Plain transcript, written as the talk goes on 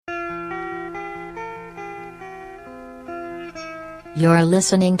You're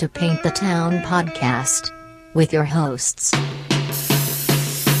listening to Paint the Town podcast with your hosts,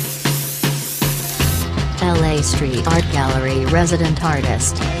 LA Street Art Gallery resident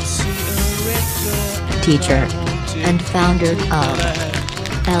artist, teacher, and founder of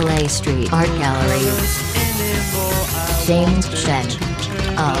LA Street Art Gallery, James Shen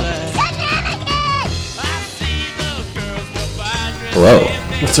of Hello.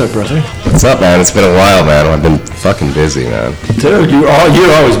 What's up, brother? What's up, man? It's been a while, man. I've been fucking busy, man. Dude, you're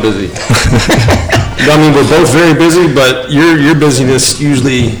always busy. I mean, we're both very busy, but your busyness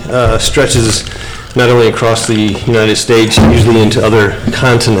usually stretches not only across the United States, usually into other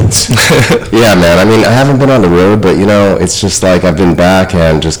continents. Yeah, man. I mean, I haven't been on the road, but, it's just like I've been back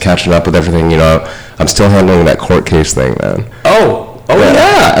and just catching up with everything, I'm still handling that court case thing, man. Oh,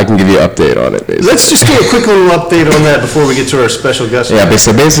 yeah. I can give you an update on it, basically. Let's just do a quick little update on that before we get to our special guest. Yeah,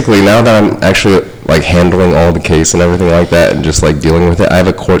 so basically, now that I'm actually, handling all the case and everything like that and just, dealing with it, I have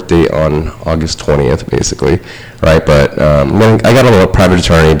a court date on August 20th, basically, right? But I got a little private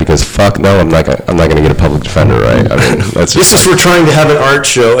attorney because, fuck no, I'm not going to get a public defender, right? I mean, that's just... This is, we're trying to have an art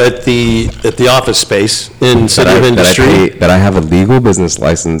show at the office space in City of Industry. That I have a legal business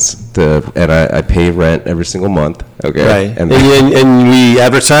license and I pay rent every single month, okay? Right. And we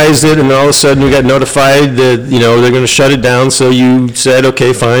advertised it, and all of a sudden we got notified that, they're going to shut it down, so you said,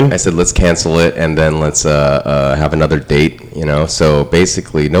 okay, fine. I said, let's cancel it, and then let's have another date, So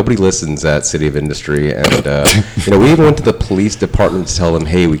basically, nobody listens at City of Industry, and, we even went to the police department to tell them,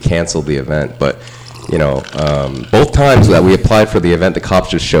 hey, we canceled the event, but... both times that we applied for the event, the cops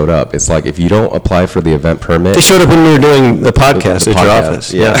just showed up. It's like, if you don't apply for the event permit... They showed up when we were doing the podcast at your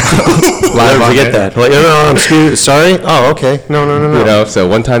office. Yeah. I'll forget that. Like, I'm sorry? Oh, okay. No. So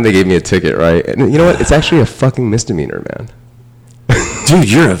one time they gave me a ticket, right? And you know what? It's actually a fucking misdemeanor, man. Dude,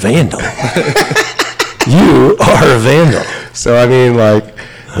 you're a vandal. You are a vandal. So, I mean,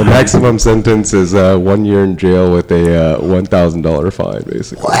 the maximum sentence is 1 year in jail with a $1,000 fine,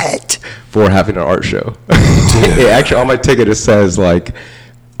 basically. What? For having an art show. Actually, on my ticket it says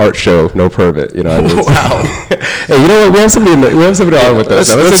art show, no permit. Wow. Hey, you know what? We have somebody on with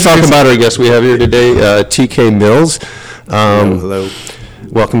us. Let's talk about our guest we have here today, TK Mills. Hello.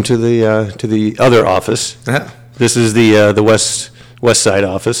 Welcome to the other office. This is the West Side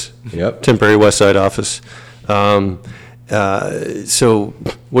office. Yep. Temporary West Side office. So,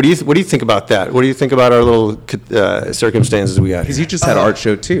 what do you think about that? What do you think about our little circumstances we got? Because you just had an art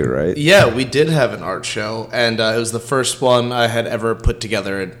show too, right? Yeah, we did have an art show, and it was the first one I had ever put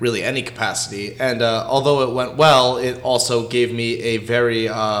together in really any capacity. And although it went well, it also gave me a very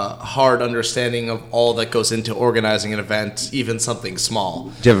hard understanding of all that goes into organizing an event, even something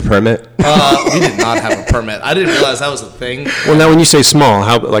small. Did you have a permit? We did not have a permit. I didn't realize that was a thing. Well, now when you say small,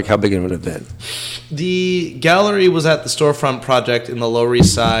 how big of an event? The gallery was at the Storefront Project in the Lower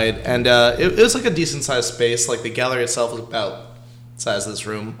East Side, and it was a decent-sized space. The gallery itself was about the size of this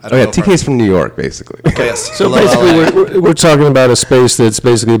room. TK's from New York, basically. Okay, yes. So basically, we're talking about a space that's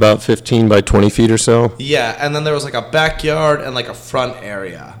basically about 15 by 20 feet or so. Yeah, and then there was a backyard and a front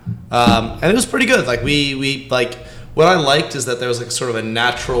area, and it was pretty good. We what I liked is that there was sort of a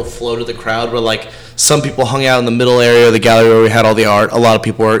natural flow to the crowd where some people hung out in the middle area of the gallery where we had all the art. A lot of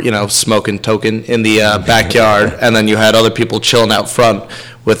people were, smoking token in the backyard, and then you had other people chilling out front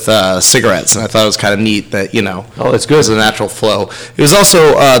with cigarettes. And I thought it was kind of neat that, oh, that's good. It was a natural flow. It was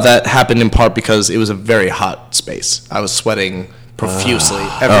also that happened in part because it was a very hot space. I was sweating profusely.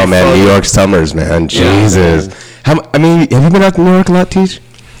 Oh, man, New York summers, man. Jesus. Yeah. Have you been out to New York a lot, Teach?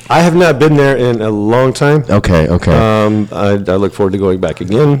 I have not been there in a long time. Okay. I look forward to going back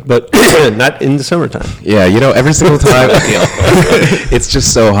again, but not in the summertime. Yeah, every single time, it's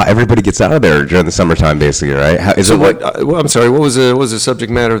just so hot. Everybody gets out of there during the summertime, basically, right? I'm sorry. What was the subject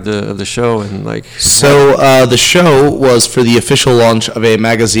matter of the show and So the show was for the official launch of a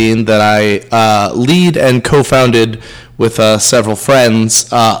magazine that I lead and co-founded with several friends,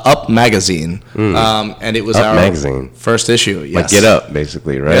 Up Magazine, and it was our magazine. First issue. Yes. Get Up,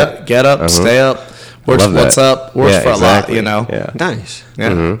 basically, right? Yeah, Get Up, Stay Up. What's up? Works for exactly. a lot, Yeah. Nice.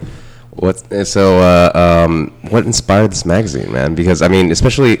 Yeah. Mm-hmm. What inspired this magazine, man? Because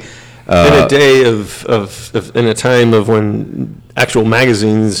especially in a day of in a time of when actual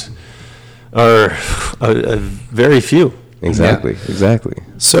magazines are very few. Exactly.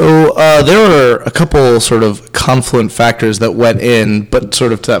 So there were a couple sort of confluent factors that went in, but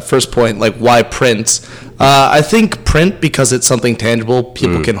sort of to that first point, why print? I think print because it's something tangible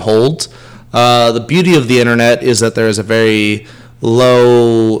people can hold. The beauty of the internet is that there is a very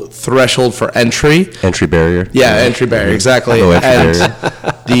low threshold for entry. Entry barrier. Yeah, entry barrier, exactly. Barrier.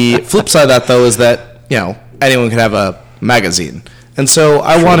 The flip side of that, though, is that anyone can have a magazine. And so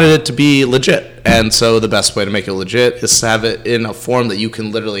I wanted it to be legit. And so the best way to make it legit is to have it in a form that you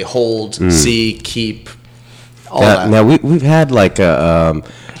can literally hold, see, keep, all that. Now we've had like other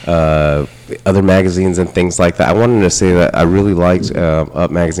magazines and things like that. I wanted to say that I really liked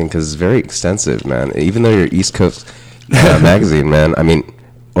Up magazine because it's very extensive, man. Even though you're East Coast magazine, man. I mean,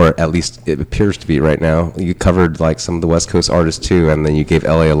 or at least it appears to be right now. You covered like some of the West Coast artists too, and then you gave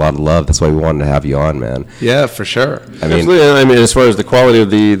LA a lot of love. That's why we wanted to have you on, man. Yeah, for sure. I mean, as far as the quality of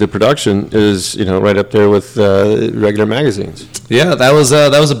the production is, right up there with regular magazines. Yeah, that was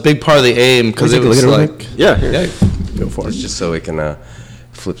a big part of the aim because it was like, Yeah. go for it. Just so we can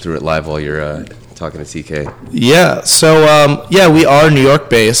flip through it live while you're talking to TK. Yeah. So we are New York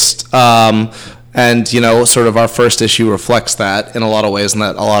based. And, sort of our first issue reflects that in a lot of ways, and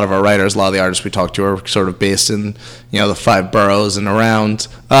that a lot of our writers, a lot of the artists we talk to are sort of based in, the 5 boroughs and around.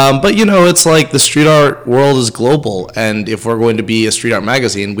 But, it's like the street art world is global, and if we're going to be a street art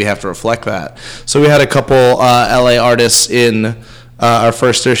magazine, we have to reflect that. So we had a couple LA artists in our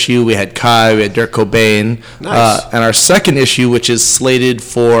first issue. We had Kai, we had Dirk Cobain. Nice. And our second issue, which is slated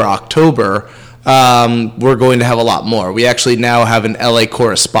for October, we're going to have a lot more. We actually now have an LA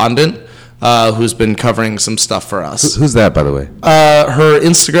correspondent who's been covering some stuff for us. Who's that, by the way? Her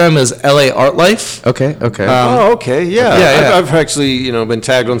Instagram is LA Art Life. Okay. Okay, yeah. Yeah. I've actually, been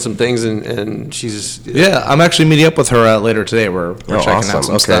tagged on some things, and she's... Yeah, I'm actually meeting up with her later today. We're checking awesome. out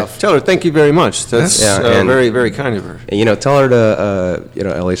some Okay. stuff. Tell her thank you very much. That's and- very, very kind of her. And, tell her to,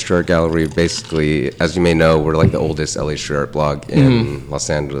 LA Street Art Gallery, basically, as you may know, we're like the oldest LA Street Art blog in Los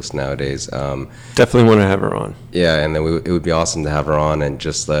Angeles nowadays. Definitely want to have her on. Yeah, and then it would be awesome to have her on and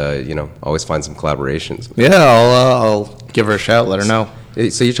just, always find some collaborations. Yeah, I'll give her a shout, let her know.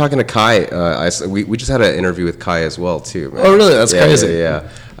 So you're talking to Kai. We just had an interview with Kai as well, too, man. Oh, really? That's Yeah, crazy. Yeah.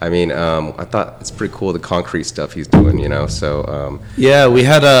 I mean, I thought it's pretty cool, the concrete stuff he's doing, so... Yeah, we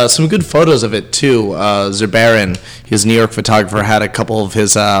had some good photos of it, too. Zerbaran, his New York photographer, had a couple of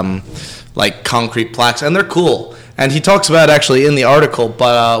his, concrete plaques, and they're cool. And he talks about it actually in the article,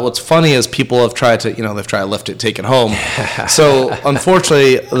 but what's funny is people have tried to, they've tried to lift it, take it home. So,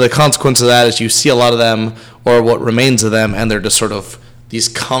 unfortunately, the consequence of that is you see a lot of them, or what remains of them, and they're just sort of these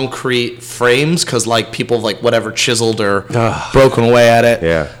concrete frames, because, people have, whatever, chiseled or broken away at it.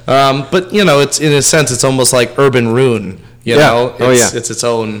 Yeah. But, it's in a sense, it's almost like urban ruin. It's its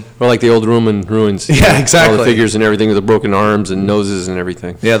own. Or like the old Roman ruins. Yeah, exactly. All the figures and everything with the broken arms and noses and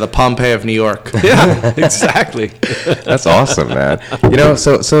everything. Yeah, the Pompeii of New York. Yeah, exactly. That's awesome, man.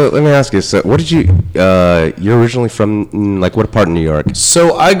 So let me ask you. So, what did you're originally from? What part of New York?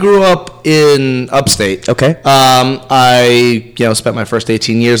 So I grew up in upstate. Okay. I spent my first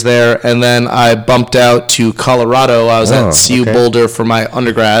 18 years there, and then I bumped out to Colorado. I was at CU Boulder for my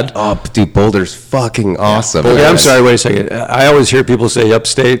undergrad. Oh, dude, Boulder's fucking awesome. Okay, I'm sorry. Wait a second. I always hear people say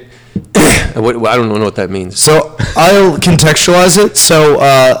upstate. I don't know what that means. So I'll contextualize it. So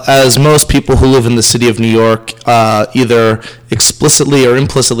as most people who live in the city of New York either explicitly or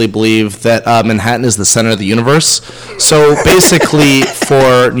implicitly believe that Manhattan is the center of the universe. So basically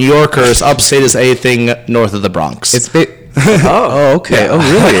for New Yorkers, upstate is anything north of the Bronx. It's Oh, okay. Oh,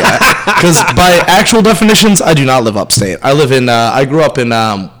 really? Because by actual definitions, I do not live upstate. I live in. I grew up in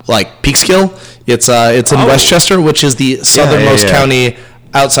Peekskill. It's in Westchester, which is the southernmost county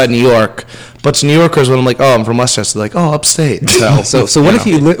outside New York. But to New Yorkers, when I'm like, oh, I'm from Westchester, they're like, oh, upstate. So what if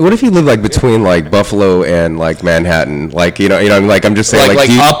you live between Buffalo and Manhattan? I'm just saying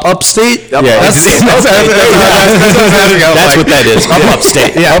upstate? Yeah, that's what that is.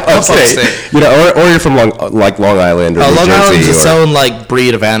 Upstate. Yeah, upstate. Or you're from Long Island or New Long Jersey. Island's its own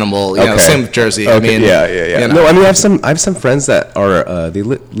breed of animal. Same with Jersey. Okay. Yeah. No, I mean I have some friends that are they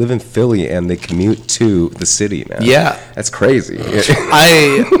live in Philly and they commute to the city, man. Yeah, that's crazy.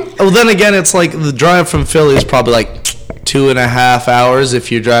 Then again, it's the drive from Philly is probably 2.5 hours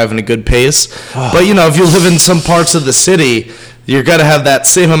if you're driving a good pace. But if you live in some parts of the city, you're gonna have that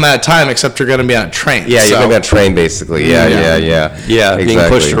same amount of time, except you're gonna be on a train. Yeah, you're gonna be on a train basically. Yeah, exactly. Being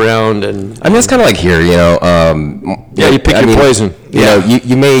pushed around, and I mean it's kind of like here, you pick your poison.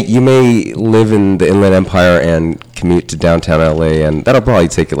 You may live in the Inland Empire and commute to downtown LA, and that'll probably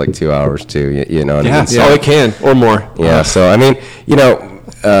take you 2 hours too. It can or more. Yeah, so I mean,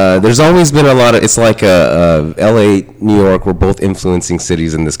 there's always been a lot of, it's LA, New York, we're both influencing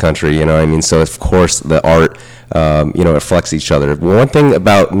cities in this country, so of course the art, reflects each other. One thing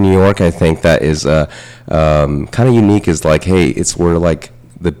about New York, I think that is kind of unique is hey, it's where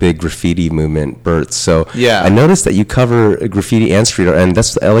the big graffiti movement births. So Yeah. I noticed that you cover graffiti and street art, and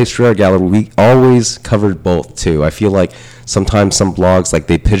that's the LA Street Art Gallery. We always covered both too. I feel like sometimes some blogs, like,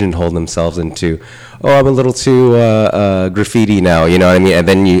 they pigeonhole themselves into, oh, I'm a little too graffiti now, you know what I mean? And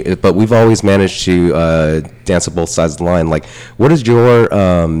then but we've always managed to dance on both sides of the line. Like, what is your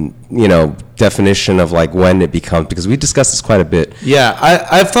definition of like when it becomes, because we discussed this quite a bit. Yeah,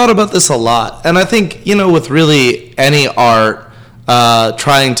 I've thought about this a lot, and I think, with really any art,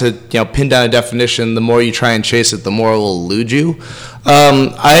 trying to pin down a definition, the more you try and chase it, the more it will elude you.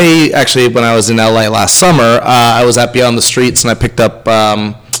 I actually, when I was in LA last summer, I was at Beyond the Streets, and I picked up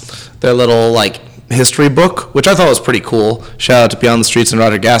their little history book, which I thought was pretty cool. Shout out to Beyond the Streets and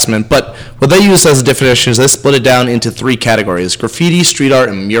Roger Gassman. But what they use as a definition is they split it down into 3 categories: graffiti, street art,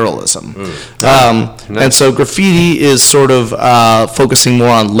 and muralism. Nice. And so graffiti is sort of focusing more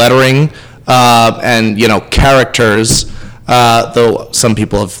on lettering and characters. Though some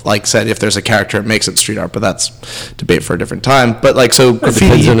people have said if there's a character, it makes it street art, but that's debate for a different time. But so graffiti, it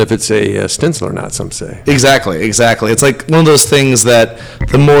depends on if it's a stencil or not. Some say exactly. It's like one of those things that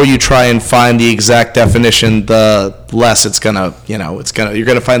the more you try and find the exact definition, the less it's gonna you're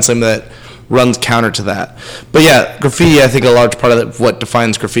gonna find something that runs counter to that. But yeah, graffiti, I think a large part of what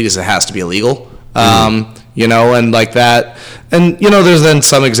defines graffiti is it has to be illegal. And like that. And, there's then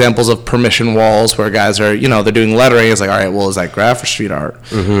some examples of permission walls where guys are, they're doing lettering. It's like, all right, well, is that graph or street art?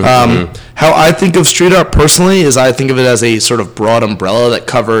 How I think of street art personally is I think of it as a sort of broad umbrella that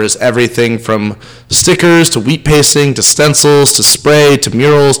covers everything from stickers to wheat pasting to stencils to spray to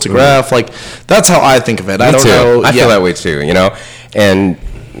murals to graph. That's how I think of it. I don't know. I feel that way too, and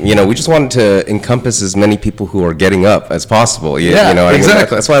we just wanted to encompass as many people who are getting up as possible.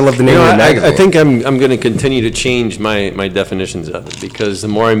 Exactly. That's why I love the name of the magazine. I think I'm going to continue to change my definitions of it, because the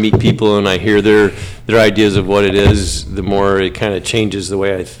more I meet people and I hear their ideas of what it is, the more it kind of changes the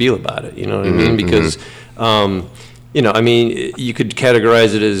way I feel about it. You know what I mean? Because you could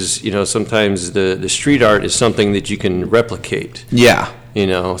categorize it as, sometimes the street art is something that you can replicate. Yeah.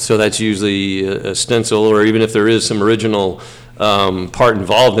 So that's usually a stencil, or even if there is some original part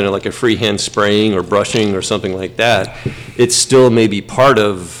involved in it, like a freehand spraying or brushing or something like that, it's still maybe part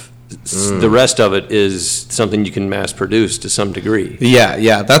of the rest of it is something you can mass produce to some degree.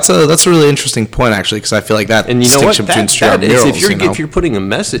 Yeah, that's a really interesting point, actually, because I feel like that and distinction between street art and murals. If you're putting a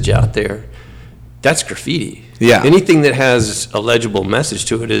message out there, that's graffiti. Yeah. Anything that has a legible message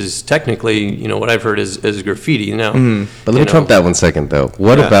to it is technically, what I've heard is graffiti. Now, but let me trump that 1 second though.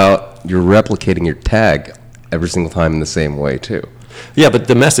 What about you're replicating your tag every single time in the same way too? Yeah, but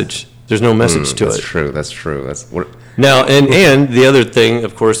the message, there's no message to it. That's true. That's what. Now, and the other thing,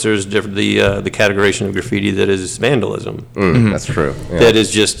 of course, there's the categorization of graffiti that is vandalism. That's true. Yeah. That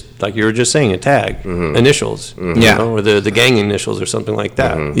is just, like you were just saying, a tag, initials, or the gang initials or something like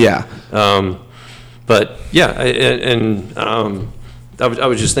that. Yeah. But yeah, I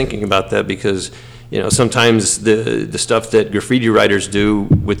was just thinking about that because, sometimes the stuff that graffiti writers do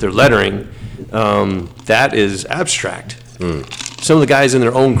with their lettering, that is abstract. Some of the guys in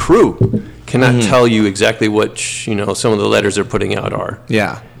their own crew cannot tell you exactly what some of the letters they're putting out are.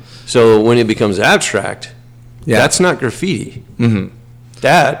 Yeah. So when it becomes abstract, that's not graffiti.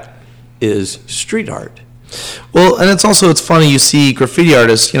 That is street art. Well, and it's funny, you see graffiti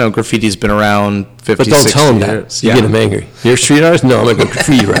artists, graffiti's been around 50, but don't 60 tell them years. that. You get them angry. You're a street artist? No, I'm a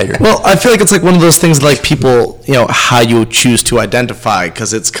graffiti writer. Well, I feel like it's one of those things people, how you choose to identify,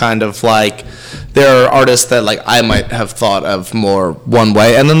 because it's kind of there are artists that I might have thought of more one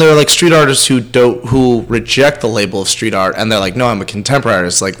way, and then there are street artists who reject the label of street art, and they're like, no, I'm a contemporary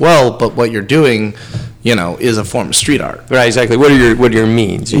artist. Well, but what you're doing, is a form of street art. Right, exactly. What are your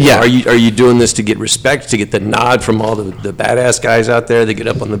means? Yeah. Are you doing this to get respect, to get the nod from all the badass guys out there that get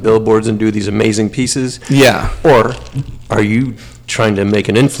up on the billboards and do these amazing pieces? Yeah. Or are you trying to make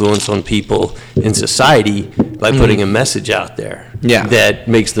an influence on people in society by putting a message out there that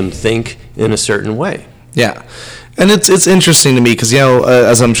makes them think in a certain way? Yeah. And it's interesting to me because,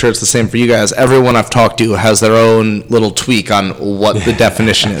 as I'm sure it's the same for you guys, everyone I've talked to has their own little tweak on what the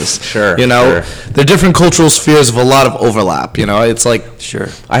definition is. Sure. There are different cultural spheres of a lot of overlap. It's Sure.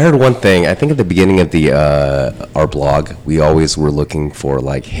 I heard one thing. I think at the beginning of our blog, we always were looking for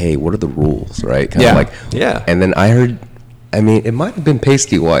hey, what are the rules, right? Yeah. And then I heard, it might have been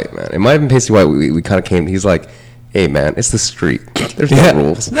Pasty White, man. It might have been Pasty White. We kind of came. He's like, hey, man, it's the street. There's no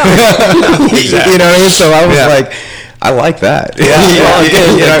rules. No. Exactly. You know what I mean? So I was like, I like that.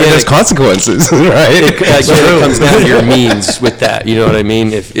 Yeah. There's consequences, right? It comes down to your means with that. You know what I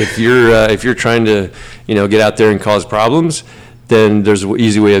mean? If you're trying to, get out there and cause problems, then there's an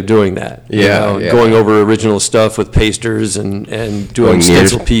easy way of doing that. Yeah. Going over original stuff with pasters and doing Going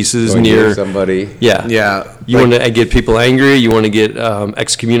stencil pieces going near somebody. Yeah. Yeah. You want to get people angry, you want to get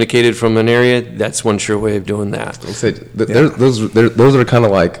excommunicated from an area, that's one sure way of doing that. Those are kind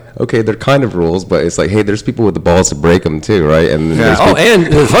of like, okay, they're kind of rules, but it's like, hey, there's people with the balls to break them too, right? And there's Oh, and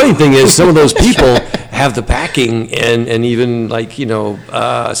the funny thing is, some of those people have the backing and even like,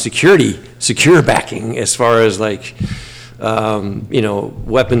 secure backing as far as like,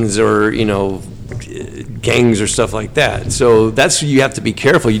 weapons or, gangs or stuff like that. So you have to be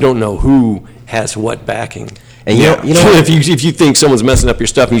careful. You don't know who has what backing. And if you think someone's messing up your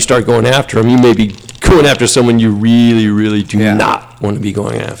stuff and you start going after them, you may be going after someone you really, really do not want to be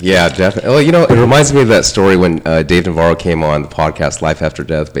going after. Yeah, definitely. Well, it reminds me of that story when Dave Navarro came on the podcast, Life After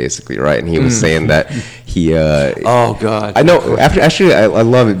Death, basically, right? And he was saying that he. Oh God. I know. Actually, I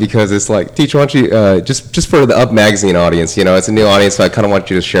love it because it's like, Teach, why don't you just for the Up Magazine audience, it's a new audience, so I kind of want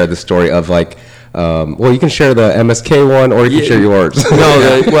you to share the story of like. You can share the MSK one, or you can share yours.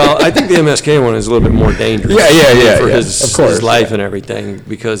 I think the MSK one is a little bit more dangerous. For his life yeah. and everything,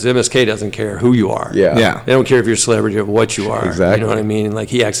 because MSK doesn't care who you are. Yeah. They don't care if you're a celebrity or what you are. Exactly. You know what I mean? Like,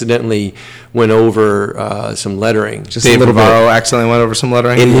 he accidentally went over some lettering. Just Dave a little Navarro bit. accidentally went over some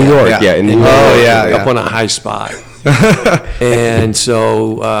lettering? In New York, in New York. Up on a high spot. And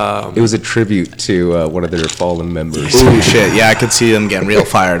so... it was a tribute to one of their fallen members. Ooh, shit. Yeah, I could see them getting real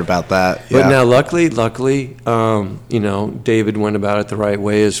fired about that. But now, luckily, David went about it the right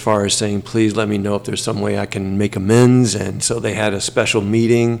way as far as saying, please let me know if there's some way I can make amends. And so they had a special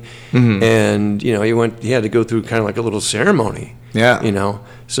meeting, and, he had to go through kind of like a little ceremony. Yeah.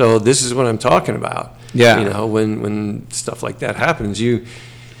 So this is what I'm talking about. Yeah. When stuff like that happens, you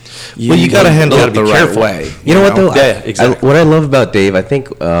got to handle it the right careful. way. You know what, though? Yeah, exactly. What I love about Dave, I think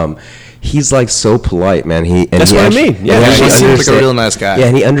he's like so polite, man. That's what I mean. Yeah, he seems like a real nice guy. Yeah,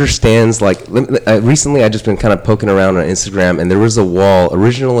 and he understands. Like recently, I just been kind of poking around on Instagram, and there was a wall.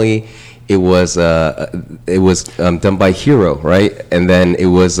 Originally, it was done by Hero, right? And then it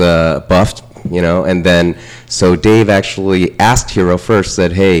was buffed, and then so Dave actually asked Hero first,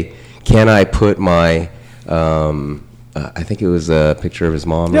 said, "Hey, can I put my I think it was a picture of his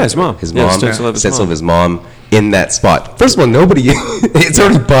mom. Yeah, his mom. Stencil of his mom in that spot. First of all, nobody, it's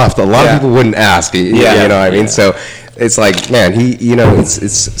already buffed. A lot of people wouldn't ask. You know what I mean? So it's like, man,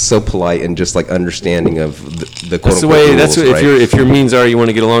 it's so polite and just like understanding of the quote That's the way. rules, right? If your means are you want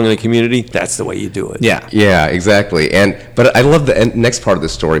to get along in the community, that's the way you do it. Yeah, exactly. But I love the next part of the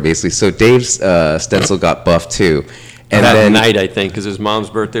story, basically. So Dave's stencil got buffed too. And that then, night, I think, because his mom's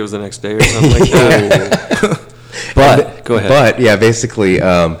birthday was the next day or something like that. But go ahead. But yeah, basically,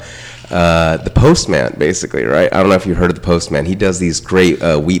 the postman, basically, right? I don't know if you heard of the postman. He does these great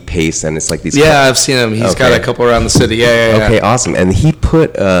wheat paste, and it's like these. Yeah, I've seen him. He's got a couple around the city. Yeah. Okay, awesome. And he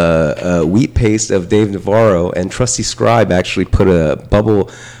put wheat paste of Dave Navarro, and Trusty Scribe actually put a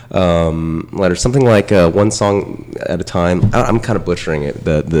bubble letter, something like one song at a time. I'm kind of butchering it,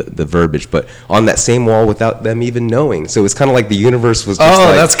 the verbiage, but on that same wall without them even knowing. So it's kind of like the universe was just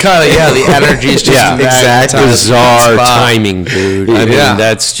that's kind of, the energy is just exactly. Bizarre timing, dude. I mean, Yeah.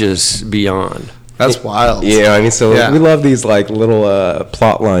 that's just beyond. That's wild. Yeah, I mean, so we love these like little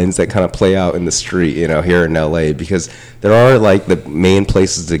plot lines that kind of play out in the street, here in LA, because there are like the main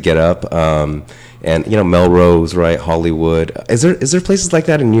places to get up, and Melrose, right, Hollywood. Is there places like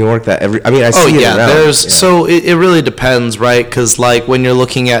that in New York that I see it around. So it really depends, right? Because like when you're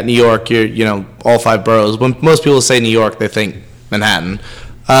looking at New York, you're all 5 boroughs. When most people say New York, they think Manhattan.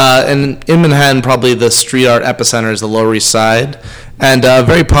 And in Manhattan, probably the street art epicenter is the Lower East Side. And a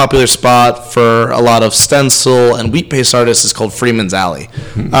very popular spot for a lot of stencil and wheat paste artists is called Freeman's Alley.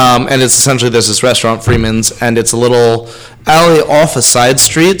 And it's essentially, there's this restaurant, Freeman's, and it's a little alley off a side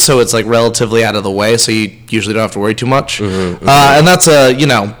street, so it's like relatively out of the way, so you usually don't have to worry too much. And that's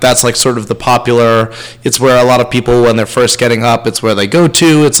that's like sort of the popular, it's where a lot of people, when they're first getting up, it's where they go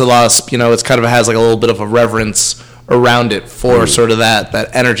to. It's a lot of, it's kind of has like a little bit of a reverence around it for sort of that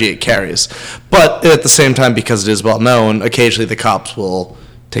energy it carries. But at the same time, because it is well known, occasionally the cops will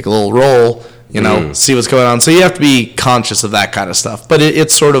take a little roll, see what's going on. So you have to be conscious of that kind of stuff. But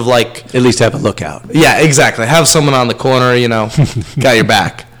it's sort of like, At least have a lookout. yeah, exactly. Have someone on the corner, got your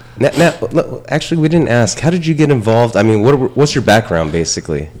back. Now, actually, we didn't ask. How did you get involved? I mean, what's your background,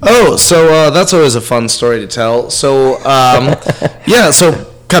 basically? Oh, so that's always a fun story to tell. So, so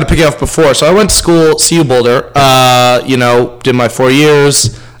kind of picking off before. So I went to school, CU Boulder, did my 4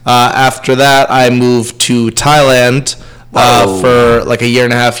 years. After that, I moved to Thailand for like a year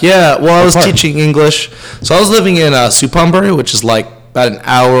and a half. Yeah, well, I was teaching English. So I was living in Suphanburi, which is like about an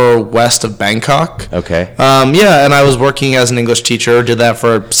hour west of Bangkok. Okay. Yeah, and I was working as an English teacher. Did that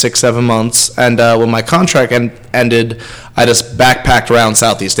for 6-7 months, and when my contract ended, I just backpacked around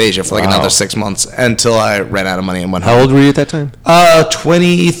Southeast Asia for like another 6 months until I ran out of money and went home. How old were you at that time?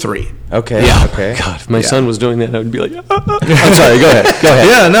 23. Okay. Yeah. Okay. God, if my son was doing that, I would be like, I'm sorry. Go ahead. Go ahead.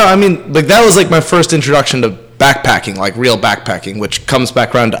 Yeah, no, I mean, like that was like my first introduction to backpacking, like real backpacking, which comes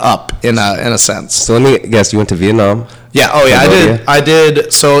back around to up in a sense. So let me guess. You went to Vietnam. Yeah. Oh yeah, Cambodia? I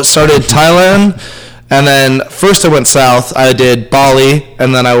did. So it started Thailand, and then first I went south. I did Bali,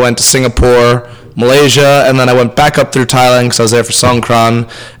 and then I went to Singapore, Malaysia, and then I went back up through Thailand because I was there for Songkran,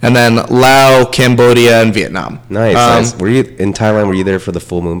 and then Laos, Cambodia, and Vietnam. Nice. Nice. Were you in Thailand? Were you there for the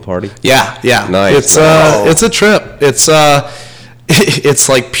full moon party? Yeah. Nice. It's a trip. It's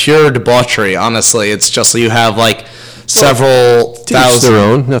like pure debauchery. Honestly, it's just you have like several thousand. their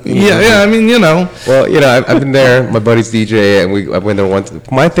own. Nothing. Yeah. I mean, you know. Well, you know, I've been there. My buddy's DJ, and I went there once.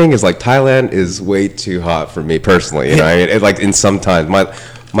 My thing is like Thailand is way too hot for me personally. You know, I mean, like in some times,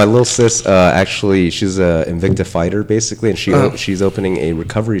 my little sis actually, she's a Invicta fighter basically, and she's opening a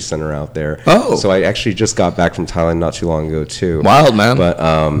recovery center out there. Oh. So I actually just got back from Thailand not too long ago too. Wild, man.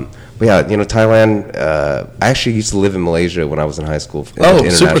 But yeah, you know, Thailand, I actually used to live in Malaysia when I was in high school. Oh,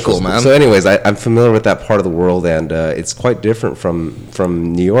 international super cool, school. man. So anyways, I'm familiar with that part of the world, and it's quite different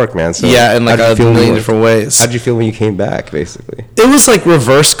from New York, man. So Yeah, in like how'd you a feel when million you- different ways. How'd you feel when you came back, basically? It was like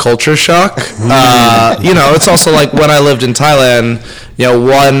reverse culture shock. You know, it's also like when I lived in Thailand, you know,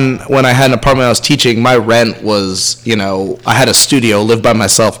 when I had an apartment I was teaching, my rent was, you know, I had a studio, lived by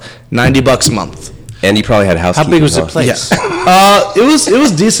myself, $90 a month. And you probably had housekeeping. How big was the huh? place? It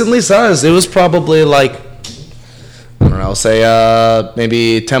was decently sized. It was probably like, I don't know, say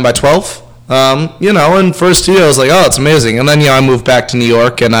maybe 10 by 12. You know, and for a studio, I was like, oh, it's amazing. And then, you know, I moved back to New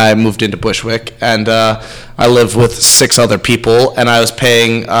York, and I moved into Bushwick, and I lived with 6 other people, and I was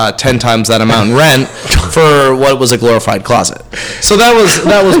paying 10 times that amount in rent for what was a glorified closet. So that was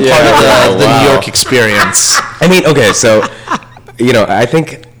part of the New York experience. I mean, okay, so, you know, I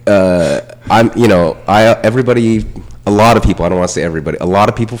think everybody, a lot of people, I don't want to say everybody, a lot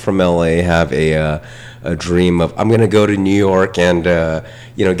of people from LA have a dream of, I'm going to go to New York and,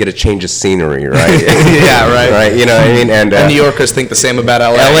 you know, get a change of scenery, right? Yeah, right. Right, you know what I mean? And New Yorkers think the same about LA.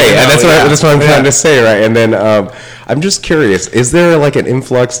 LA, you know, and that's yeah. what I'm trying to say, right? And then I'm just curious, is there like an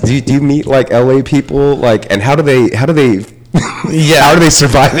influx? Do you meet like LA people, like, and how do they Yeah. how do they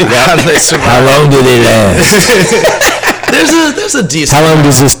survive? How do they survive? How long do they last? There's a decent. How long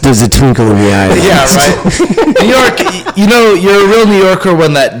does it twinkle in the eye? Yeah, right. New York, you know, you're a real New Yorker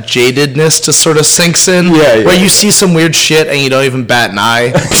when that jadedness just sort of sinks in. Yeah. Where you see some weird shit and you don't even bat an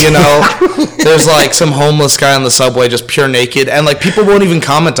eye. You know, there's like some homeless guy on the subway just pure naked, and like people won't even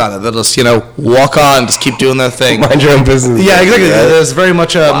comment on it. They'll just, you know, walk on, just keep doing their thing. Mind your own business. Yeah, exactly. Right? There's very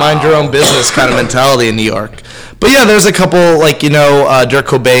much a mind your own business kind of mentality in New York. But yeah, there's a couple, like, you know, Dirk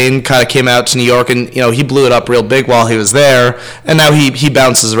Cobain kind of came out to New York, and, you know, he blew it up real big while he was there. And now he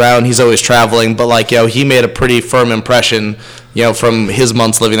bounces around. He's always traveling. But, like, you know, he made a pretty firm impression, you know, from his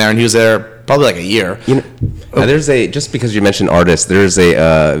months living there. And he was there probably like a year. You know, there's just because you mentioned artists, there's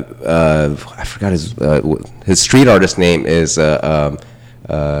I forgot his street artist name is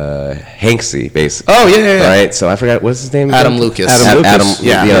Hanksy, basically. Oh, yeah. Right? So I forgot, what's his name? Adam Lucas. Adam,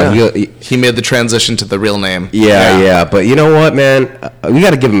 Yeah. he- He made the transition to the real name. yeah. But you know what, man? We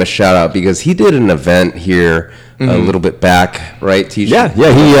got to give him a shout out because he did an event here a little bit back, right? TJ?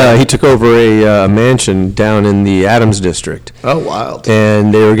 Yeah. He took over a mansion down in the Adams district, Oh, wild.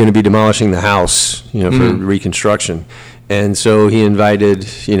 and they were going to be demolishing the house, you know, for reconstruction. And so he invited,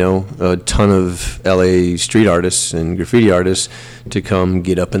 you know, a ton of LA street artists and graffiti artists to come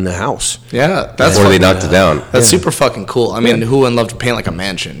get up in the house. Yeah, that's Or they fucking- knocked it down. That's super fucking cool. I mean, who wouldn't love to paint like a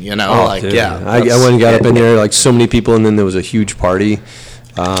mansion? You know, like, Dude, yeah. I that's- went and got up in there, like so many people, and then there was a huge party.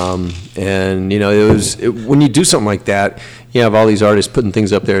 And, you know, when you do something like that, you have all these artists putting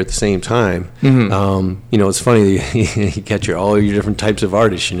things up there at the same time. You know, it's funny, you get all your different types of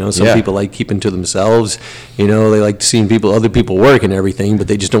artists, you know. Some Yeah. people like keeping to themselves, you know, they like seeing other people work and everything, but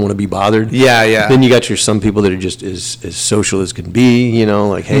they just don't want to be bothered. Yeah. Then you got some people that are just as social as can be, you know,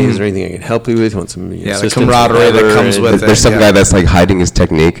 like, hey, is there anything I can help you with? Want some the assistance, camaraderie that whatever, comes and- with There's some guy that's like hiding his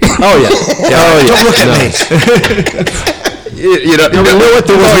technique. Oh, yeah. Don't look at me. you know what?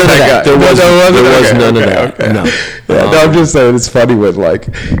 There was none of that. There was none of that. Okay. No. Yeah, no, I'm just saying it's funny when, like,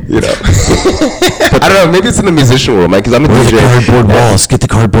 you know. I don't know, maybe it's in the musician world, man, because I'm a DJ. Cardboard walls. Get the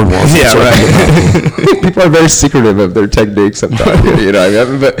cardboard walls. Yeah, right. People are very secretive of their techniques sometimes, you know. I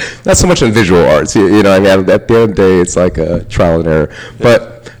mean, but not so much in visual arts, you know. I mean, at the end of the day, it's like a trial and error.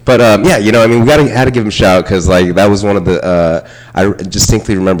 But But yeah, you know, I mean, had to give him a shout because like that was one of the. I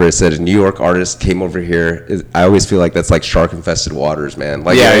distinctly remember it said a New York artist came over here. I always feel like that's like shark infested waters, man.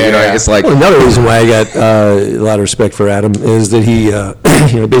 Like it's like another reason why I got a lot of respect for Adam is that he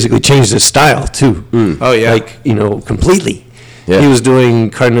basically changed his style too. Oh yeah, like completely. Yeah. He was doing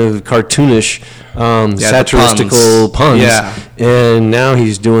kind of cartoonish, satiristical puns. Yeah. And now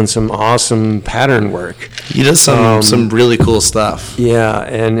he's doing some awesome pattern work. He does some really cool stuff. Yeah,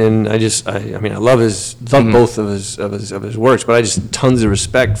 and I love both of his works, but I just tons of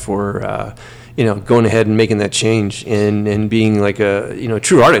respect for going ahead and making that change and being like a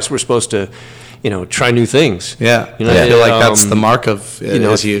true artist. We're supposed to try new things. Yeah, I feel like that's the mark of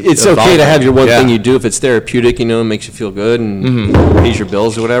it's okay to have your one thing you do if it's therapeutic, it makes you feel good and pays your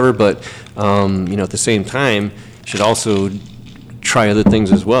bills or whatever. But at the same time, you should also try other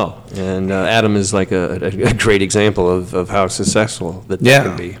things as well. And Adam is like a great example of how successful that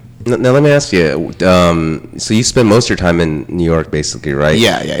can be. Now let me ask you. So you spend most of your time in New York, basically, right?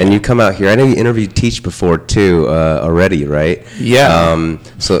 Yeah. And you come out here. I know you interviewed Teach before too, already, right? Yeah.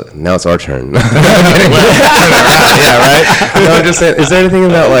 So now it's our turn. Yeah, right. No, I'm just saying. Is there anything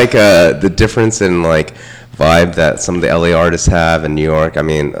about like the difference in like vibe that some of the LA artists have in New York? I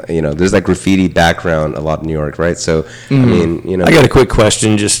mean, there's that graffiti background a lot in New York, right? So I mean, I got a quick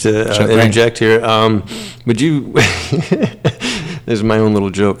question just to interject here. Would you? This is my own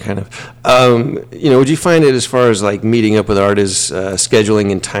little joke, kind of. Would you find it as far as like meeting up with artists,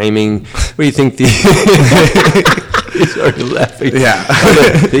 scheduling and timing? What do you think He's already laughing. Yeah.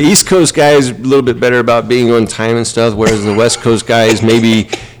 The East Coast guy is a little bit better about being on time and stuff, whereas the West Coast guys maybe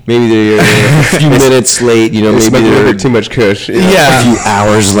they're a few minutes late. Maybe they're too much kush. Yeah. A few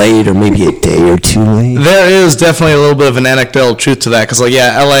hours late, or maybe a day or two late. There is definitely a little bit of an anecdotal truth to that, because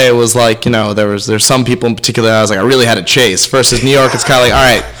LA was like, there's some people in particular I was like, I really had to chase. Versus New York, it's kind of like,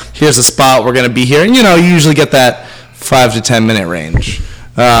 all right, here's a spot, we're gonna be here, and you usually get that 5 to 10 minute range.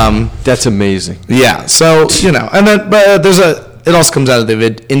 That's amazing. Yeah. So and then but it also comes out of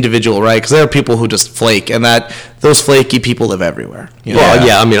the individual, right? Because there are people who just flake, and those flaky people live everywhere. Well,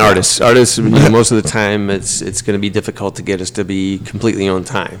 yeah, I mean, artists, most of the time, it's going to be difficult to get us to be completely on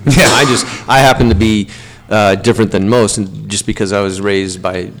time. Yeah. I happen to be different than most, and just because I was raised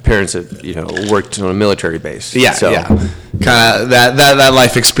by parents that worked on a military base. Yeah, yeah. Kind of that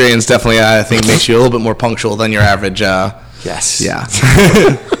life experience definitely, I think, makes you a little bit more punctual than your average. Yes. Yeah.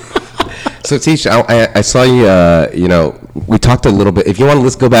 So, Teach, I saw you, we talked a little bit. If you want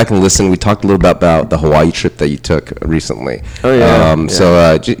to go back and listen, we talked a little bit about the Hawaii trip that you took recently. Oh, yeah. So,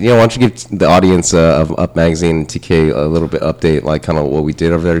 why don't you give the audience of Up Magazine and TK a little bit update, like kind of what we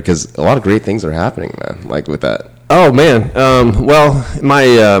did over there? Because a lot of great things are happening, man, like with that. Oh, man. Well,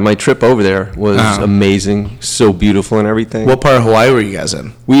 my trip over there was amazing, so beautiful and everything. What part of Hawaii were you guys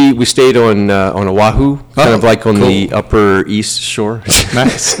in? We stayed on Oahu, kind of like on the upper east shore.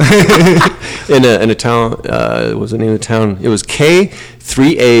 Nice. in a town, what was the name of the town? It was K,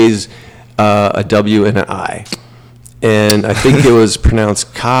 3 A's, a W, and an I. And I think it was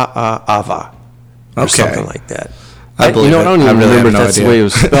pronounced Ka'ava, or something like that. I believe I don't even remember if no that's idea. the way it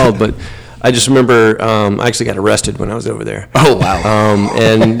was spelled, but I just remember I actually got arrested when I was over there. Oh, wow.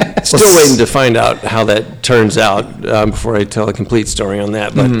 And still waiting to find out how that turns out before I tell a complete story on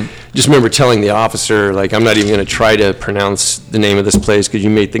that. But just remember telling the officer, like, I'm not even going to try to pronounce the name of this place because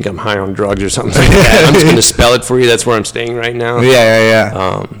you may think I'm high on drugs or something like that. I'm just going to spell it for you. That's where I'm staying right now.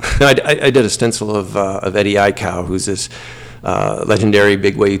 Yeah. No, I did a stencil of Eddie Aikau, who's this legendary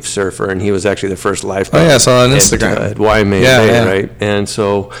big wave surfer, and he was actually the first lifeguard. Oh, yeah, I saw on Instagram. At Waimea Yeah, Bay, yeah. right? And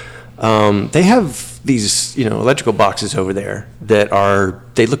so they have these, electrical boxes over there that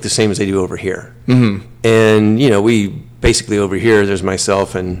they look the same as they do over here. Mm-hmm. And, we basically over here, there's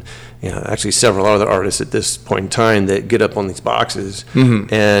myself and, actually several other artists at this point in time that get up on these boxes.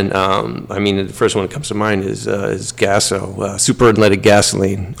 Mm-hmm. And, the first one that comes to mind is Gasso, super unleaded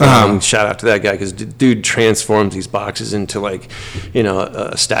gasoline. Shout out to that guy because dude transforms these boxes into like,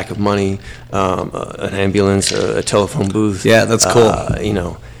 a stack of money, an ambulance, a telephone booth. Yeah, that's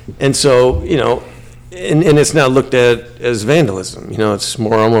cool. And so, and it's not looked at as vandalism. It's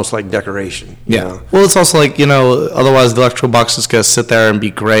more almost like decoration. Yeah. Well, it's also like, otherwise the electrical box is going to sit there and be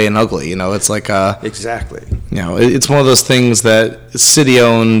gray and ugly. It's like Exactly. It's one of those things that is city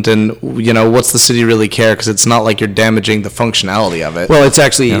owned, and what's the city really care? Because it's not like you're damaging the functionality of it. Well, it's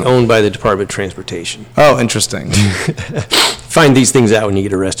actually owned by the Department of Transportation. Oh, interesting. Find these things out when you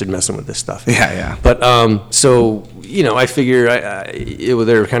get arrested messing with this stuff. Yeah. But so I figure they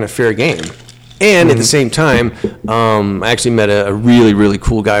were kind of fair game. And at the same time, I actually met a really, really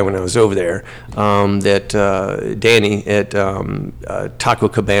cool guy when I was over there, Danny at Taco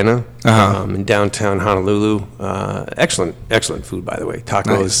Cabana in downtown Honolulu. Excellent food, by the way.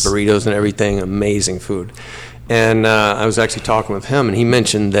 Tacos, burritos, and everything. Amazing food. And I was actually talking with him, and he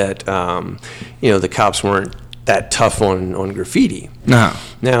mentioned that, the cops weren't that tough on graffiti. No.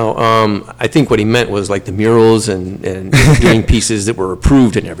 Now, I think what he meant was like the murals and doing pieces that were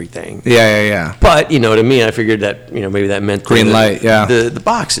approved and everything. Yeah. But, to me, I figured that, maybe that meant green light, yeah. The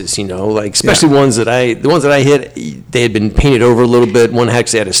boxes, like especially the ones that I hit, they had been painted over a little bit. One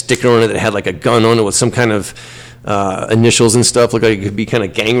actually had a sticker on it that had like a gun on it with some kind of initials and stuff, looked like it could be kind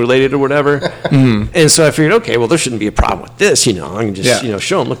of gang related or whatever. And so I figured, okay, well, there shouldn't be a problem with this, I can just,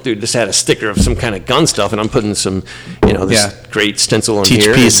 show them, look, dude, this had a sticker of some kind of gun stuff, and I'm putting some, this great stencil on Each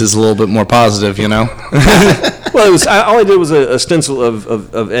here. piece is a little bit more positive, Well, it was all I did was a stencil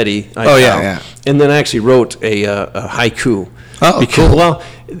of Eddie. Yeah. And then I actually wrote a haiku. Oh, because, cool. Well,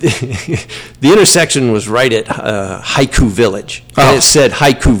 the intersection was right at Haiku Village, and it said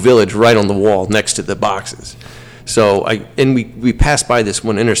Haiku Village right on the wall next to the boxes. So we passed by this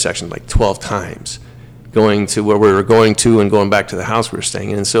one intersection like 12 times, going to where we were going to and going back to the house we were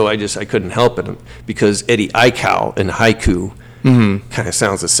staying in. And so I couldn't help it because Eddie Aikau and haiku kind of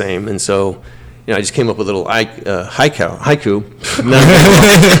sounds the same. And so, I just came up with a little haiku. I came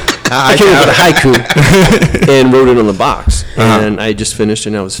up with a haiku and wrote it on the box. And I just finished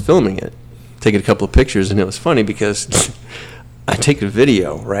and I was filming it, taking a couple of pictures. And it was funny because I take a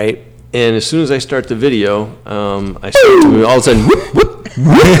video, right? And as soon as I start the video, I start to move, all of a sudden, whoop, whoop, whoop,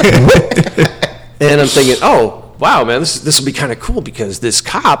 whoop. And I'm thinking, oh, wow, man, this will be kind of cool because this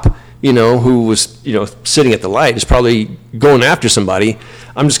cop, who was, sitting at the light is probably going after somebody.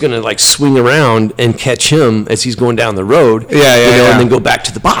 I'm just going to like swing around and catch him as he's going down the road. Yeah. And then go back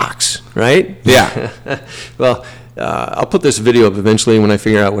to the box, right? Yeah. Well, I'll put this video up eventually when I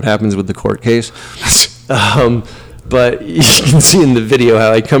figure out what happens with the court case. But you can see in the video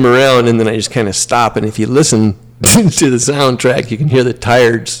how I come around and then I just kind of stop. And if you listen to the soundtrack, you can hear the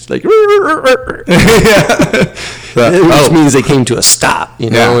tires like, which means they came to a stop,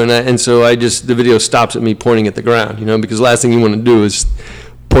 And so the video stops at me pointing at the ground, because the last thing you want to do is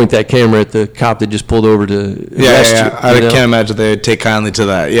point that camera at the cop that just pulled over to arrest you. I can't imagine they'd take kindly to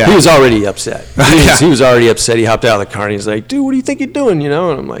that. Yeah. He was already upset. He was already upset. He hopped out of the car and he's like, "Dude, what do you think you're doing?" And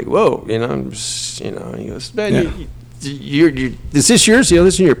I'm like, "Whoa," I'm just, he goes, "Man, you're is this yours?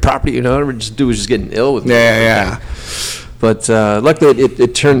 This is your property, Whatever just do was just getting ill with me." Yeah. But luckily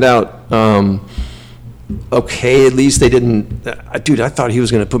it turned out okay. At least they didn't. Dude, I thought he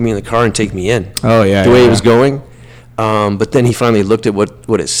was going to put me in the car and take me in. Oh yeah. The way it was going. But then he finally looked at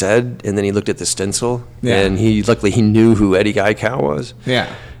what it said, and then he looked at the stencil, and luckily he knew who Eddie Aikau was.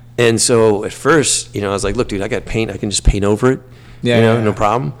 Yeah. And so at first, I was like, "Look, dude, I got paint. I can just paint over it. No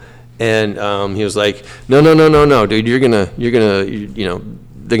problem." And he was like, "No, dude, you're gonna,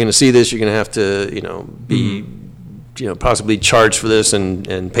 they're gonna see this. You're gonna have to, be." Possibly charged for this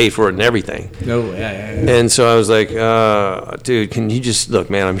and pay for it and everything. And so I was like, dude, can you just,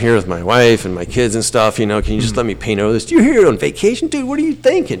 look, man, I'm here with my wife and my kids and stuff, can you just let me paint over this? You're here on vacation, dude, what are you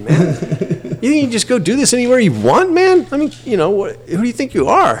thinking, man? You think you can just go do this anywhere you want, man? I mean, who do you think you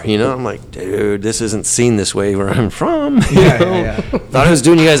are? I'm like, dude, this isn't seen this way where I'm from. Thought I was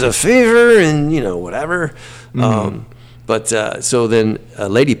doing you guys a favor and, whatever. But so then a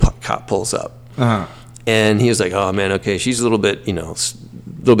lady cop pulls up. And he was like, "Oh man, okay, she's a little bit,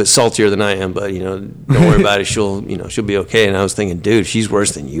 saltier than I am, but don't worry about it. She'll be okay." And I was thinking, dude, she's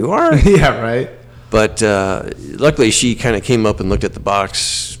worse than you are. Yeah, right. But luckily, she kind of came up and looked at the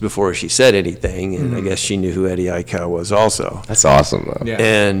box before she said anything, and I guess she knew who Eddie Aikau was also. That's awesome, though. Yeah.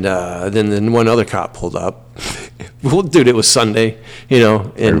 And then one other cop pulled up. Well, dude, it was Sunday,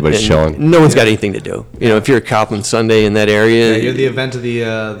 and Everybody's chilling. No one's got anything to do. If you're a cop on Sunday in that area. You're the event of the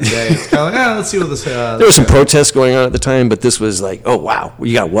day. It's kind of like, let's see what this... there were some protests going on at the time, but this was like, oh, wow,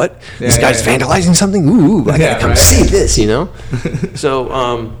 you got what? This guy's vandalizing something? Ooh, I got to come see this,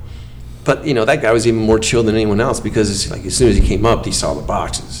 So, but, that guy was even more chill than anyone else because it's like as soon as he came up, he saw the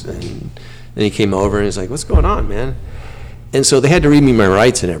boxes. And then he came over and he's like, "What's going on, man?" And so they had to read me my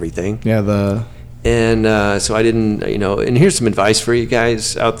rights and everything. Yeah, And so I didn't, and here's some advice for you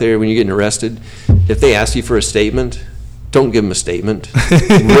guys out there when you're getting arrested. If they ask you for a statement, don't give them a statement,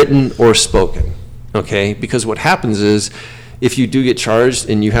 written or spoken, okay? Because what happens is if you do get charged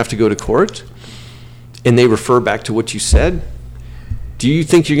and you have to go to court and they refer back to what you said, do you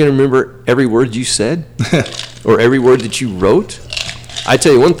think you're going to remember every word you said or every word that you wrote? I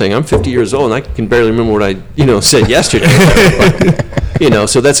tell you one thing, I'm 50 years old and I can barely remember what I, said yesterday.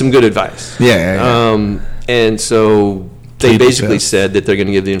 So that's some good advice. Yeah. And so they Plead the basically fifth. said that they're going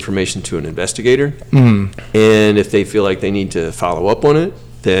to give the information to an investigator. And if they feel like they need to follow up on it,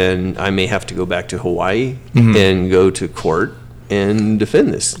 then I may have to go back to Hawaii and go to court and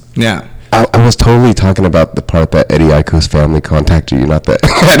defend this. Yeah. I was totally talking about the part that Eddie Aiko's family contacted you, not that.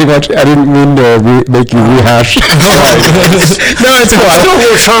 I didn't mean to make you rehash. No, it's cool. I'm still a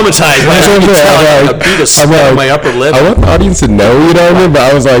little traumatized. I beat a spot on my upper lip. I want the audience to know, you know what I mean? But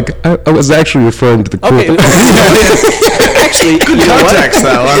I was like, I was actually referring to the court. Okay. Actually, you know what? Context,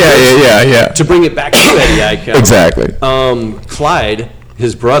 though. Yeah. To bring it back to Eddie Aiko. Exactly. Clyde,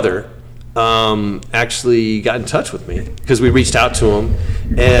 his brother, actually got in touch with me because we reached out to him,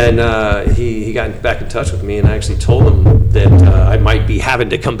 and he got back in touch with me, and I actually told him that I might be having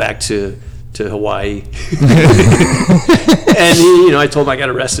to come back to Hawaii. And he, I told him I got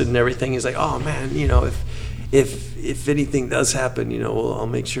arrested and everything. He's like, "Oh man, if anything does happen, well, I'll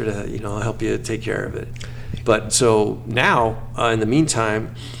make sure to I'll help you take care of it." But so now, in the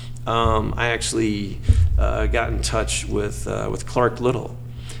meantime, I actually got in touch with Clark Little.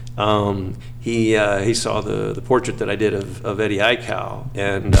 He saw the portrait that I did of Eddie Aikau,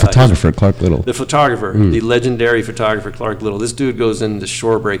 and Photographer Clark Little. the photographer, the legendary photographer Clark Little. This dude goes into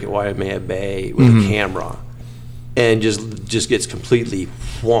shore break at Waimea Bay with a camera, and just gets completely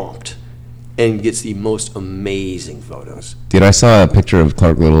swamped, and gets the most amazing photos. Dude, I saw a picture of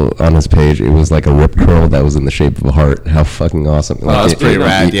Clark Little on his page. It was like a whip curl that was in the shape of a heart. How fucking awesome. that's pretty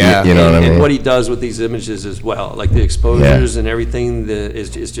rad, yeah. You know what I mean? And what he does with these images as well, like the exposures and everything,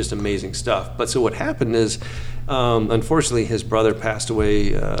 is just amazing stuff. But so what happened is, unfortunately, his brother passed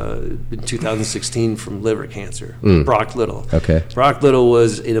away in 2016 from liver cancer, Brock Little. Okay. Brock Little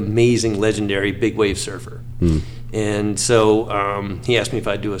was an amazing, legendary big wave surfer. And so he asked me if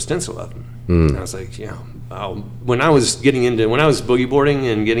I'd do a stencil of him. And I was like, when I was boogie boarding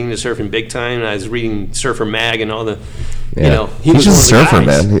and getting into surfing big time, and I was reading Surfer Mag and all the, he was just one a of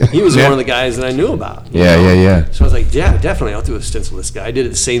the surfer, guys. man. He was one of the guys that I knew about. Yeah. So I was like, yeah, definitely, I'll do a stencil of this guy. I did it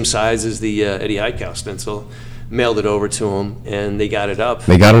the same size as the Eddie Aikau stencil, mailed it over to him, and they got it up.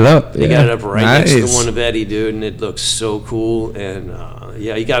 They got it up. They got it up right next to the Nice. one of Eddie, dude, and it looks so cool. And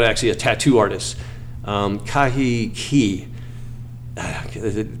he got actually a tattoo artist, Kahi Ki.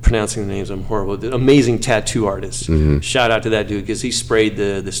 Pronouncing the names, I'm horrible. The amazing tattoo artist. Shout out to that dude because he sprayed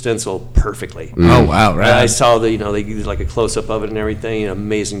the stencil perfectly. Oh, wow, right. I saw they did like a close up of it and everything.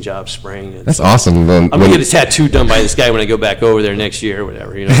 Amazing job spraying it. That's awesome. I'm gonna get a tattoo done by this guy when I go back over there next year or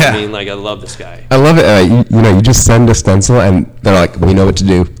whatever. You know what I mean? Like I love this guy. I love it. You just send a stencil and they're like, we know what to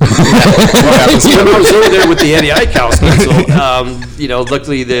do. When I was over there with the Eddie Aikau stencil,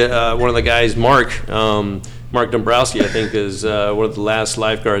 luckily one of the guys, Mark Dombrowski, I think, is one of the last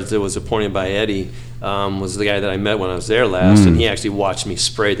lifeguards that was appointed by Eddie, was the guy that I met when I was there last, and he actually watched me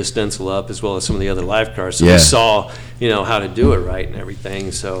spray the stencil up as well as some of the other lifeguards. So he saw, how to do it right and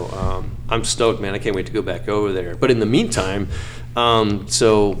everything. So I'm stoked, man. I can't wait to go back over there. But in the meantime, Clyde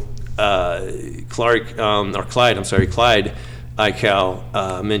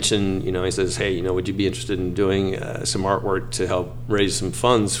Aikau mentioned, he says, hey, would you be interested in doing some artwork to help raise some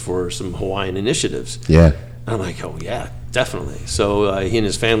funds for some Hawaiian initiatives? Yeah. I'm like, oh yeah, definitely. So he and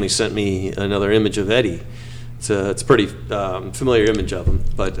his family sent me another image of Eddie. It's a pretty familiar image of him.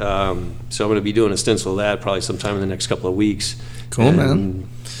 But so I'm going to be doing a stencil of that probably sometime in the next couple of weeks. Cool, And man.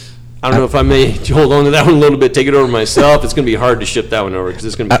 I don't know if I may hold on to that one a little bit, take it over myself. It's going to be hard to ship that one over because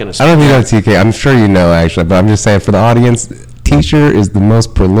it's going to be kind of I don't think that's TK. I'm sure you know, actually, but I'm just saying for the audience, Teacher is the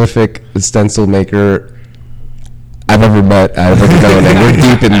most prolific stencil maker I've ever met, I've ever known, and we're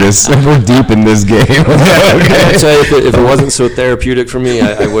deep in this. We're deep in this game. I'll tell you, if it wasn't so therapeutic for me,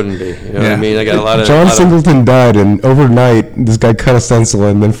 I wouldn't be. You know what I mean? I got a lot of. John Singleton died, and overnight, this guy cut a stencil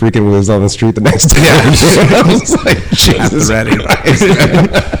and then freaking was on the street the next day. I was like, Jesus Christ.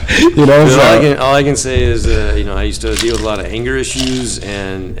 All I can say is, I used to deal with a lot of anger issues,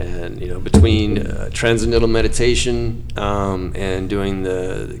 and between transcendental meditation and doing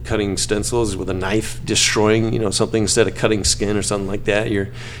the cutting stencils with a knife, destroying, something instead of cutting skin or something like that, you're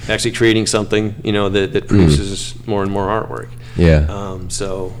actually creating something, that produces more and more artwork. Yeah.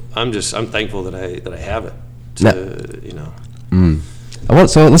 So I'm thankful that I have it.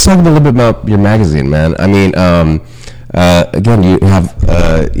 So let's talk a little bit about your magazine, man. I mean, again, you have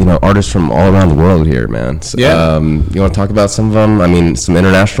artists from all around the world here, man. So, Yeah. You want to talk about some of them? I mean, some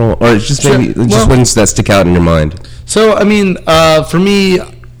international, or just maybe just ones that stick out in your mind. So, I mean, for me,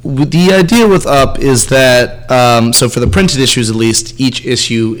 the idea with Up is that, so for the printed issues at least, each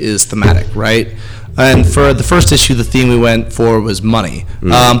issue is thematic, right? And for the first issue, the theme we went for was money.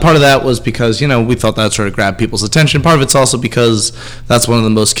 Part of that was because, we thought that sort of grabbed people's attention. Part of it's also because that's one of the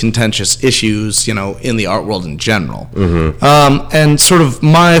most contentious issues, in the art world in general. And sort of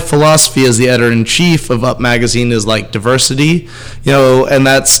my philosophy as the editor-in-chief of Up Magazine is like diversity, and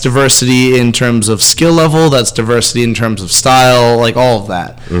that's diversity in terms of skill level, that's diversity in terms of style, like all of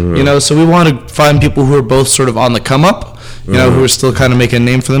that. So we want to find people who are both sort of on the come up, who are still kind of making a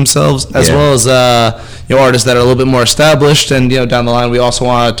name for themselves, as well as artists that are a little bit more established, and down the line we also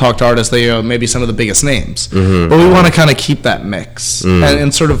want to talk to artists that maybe some of the biggest names. But we want to kind of keep that mix,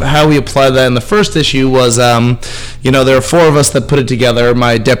 and sort of how we apply that in the first issue was, there are 4 of us that put it together: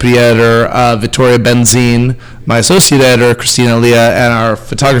 my deputy editor, Vittoria Benzine, my associate editor, Christina Leah, and our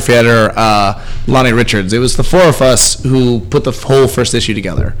photography editor, Lonnie Richards. It was the 4 of us who put the whole first issue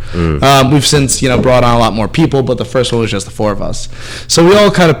together. We've since, brought on a lot more people, but the first one was just the 4 of us. So we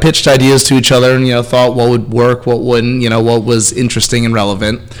all kind of pitched ideas to each other and, thought what would work, what wouldn't, what was interesting and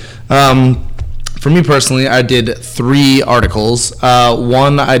relevant. For me personally, I did 3 articles.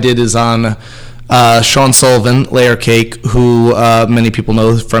 One I did is on Sean Sullivan, Layer Cake, who many people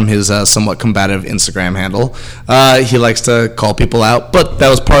know from his somewhat combative Instagram handle. He likes to call people out, but that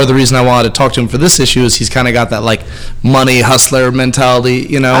was part of the reason I wanted to talk to him for this issue, is he's kind of got that like money hustler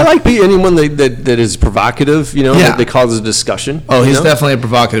mentality, I like anyone that is provocative, that causes a discussion. Oh, he's definitely a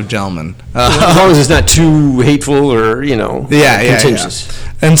provocative gentleman. As long as it's not too hateful or, contentious. Yeah.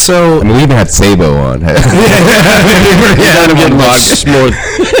 And so... I mean, we even had Sabo on. I'm getting much more...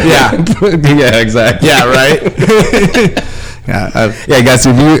 Yeah, exactly. Yeah, right? Yeah, guys,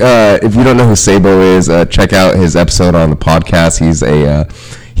 if you don't know who Sabo is, check out his episode on the podcast.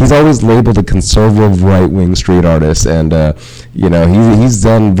 He's always labeled a conservative right-wing street artist, and he's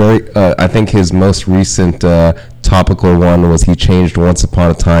done I think his most recent topical one was he changed Once Upon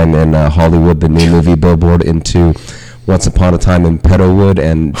a Time in Hollywood, the new movie billboard, into Once Upon a Time in Petalwood,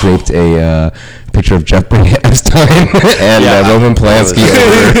 and draped a picture of Jeffrey Epstein and Roman Polanski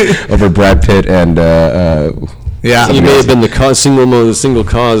over Brad Pitt and he may have been the single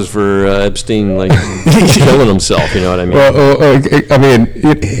cause for Epstein killing himself. You know what I mean? Well,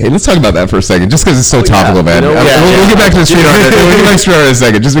 let's talk about that for a second, just because it's so topical, man. We'll get back to the street art. We'll get back to street art in a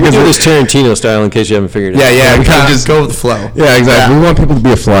second, just because we'll do this Tarantino style, in case you haven't figured it out. We kind of just go with the flow. Yeah, exactly. We want people to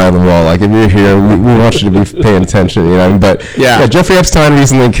be a fly on the wall. Like, if you're here, we want you to be paying attention. But Jeffrey Epstein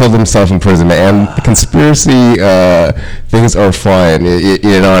recently killed himself in prison, and the conspiracy things are flying.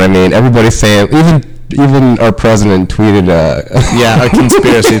 You know what I mean? Everybody's saying, even our president tweeted a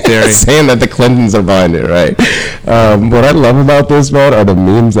conspiracy theory saying that the Clintons are behind it, right? What I love about this, man, are the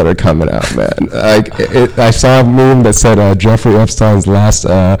memes that are coming out, man. I saw a meme that said Jeffrey Epstein's last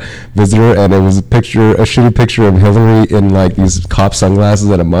visitor, and it was a shitty picture of Hillary in these cop sunglasses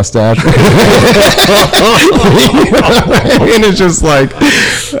and a mustache. And it's just I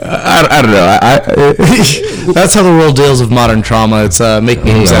don't know. That's how the world deals with modern trauma. It's make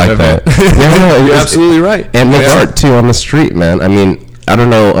memes out of it. You're absolutely right. And with art too on the street, man. I mean, I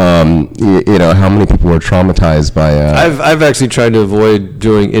don't know, how many people were traumatized by. I've actually tried to avoid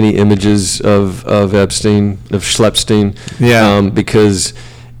doing any images of Epstein, of Schleppstein. Yeah. Because,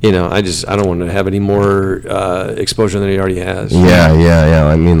 I don't want to have any more exposure than he already has. Yeah.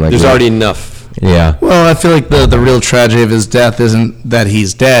 I mean, there's already enough. Yeah. Well, I feel like the real tragedy of his death isn't that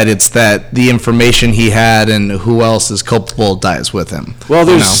he's dead; it's that the information he had and who else is culpable dies with him. Well,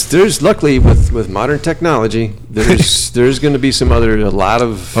 there's luckily with modern technology, there's going to be a lot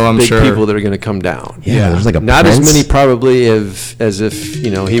of big people that are going to come down. Yeah, there's not as many probably as if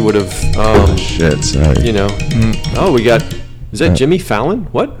he would have. Shit, sorry. Oh, we got. Is that Jimmy Fallon?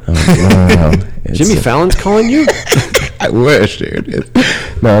 What? No. Jimmy Fallon's calling you? I wish, dude.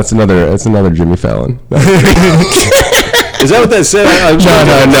 No, it's another Jimmy Fallon. Is that what that said? No. It's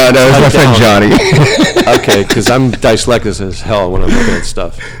my friend Johnny. Okay, because I'm dyslexic as hell when I'm looking at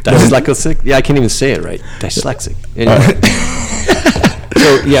stuff. Dyslexic? Yeah, I can't even say it right. Dyslexic. Anyway.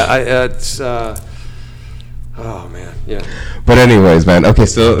 So it's. Oh man, yeah. But anyways, man. Okay,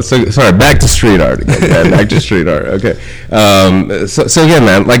 so sorry. Back to street art again. Man. Back to street art. Okay. So yeah,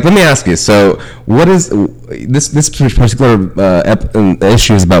 man. Let me ask you. So, what is this particular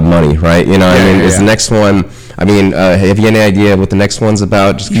issue is about money, right? Is the next one? I mean, have you any idea what the next one's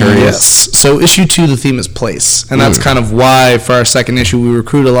about? Just curious. Yes. So issue 2, the theme is place, and that's kind of why for our second issue we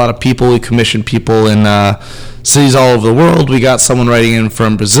recruit a lot of people. We commission people in cities all over the world. We got someone writing in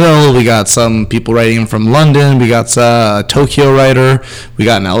from Brazil. We got some people writing in from London. We got a Tokyo writer. We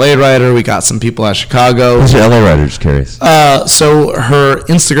got an LA writer. We got some people at Chicago. Who's your LA writer? Just curious. So her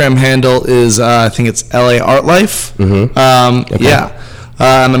Instagram handle is I think it's LA Art Life. Mm-hmm. Okay. Yeah.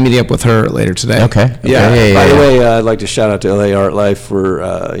 and I'm meeting up with her later today. Okay. Yeah. By the way, I'd like to shout out to LA Art Life for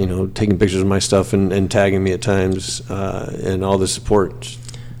taking pictures of my stuff and tagging me at times, and all the support. It's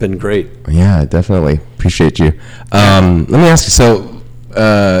been great. Yeah, definitely appreciate you. Let me ask you. So,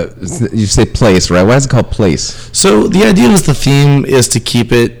 you say place, right? Why is it called place? So the idea was the theme is to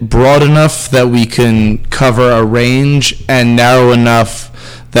keep it broad enough that we can cover a range and narrow enough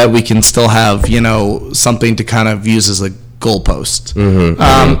that we can still have, something to kind of use as a goalpost.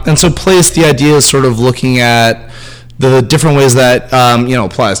 And so place, the idea is sort of looking at the different ways that,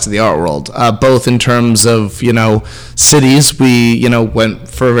 applies to the art world, both in terms of, cities. We, went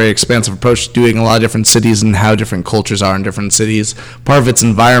for a very expansive approach to doing a lot of different cities and how different cultures are in different cities. Part of its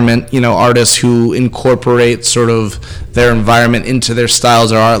environment, artists who incorporate sort of their environment into their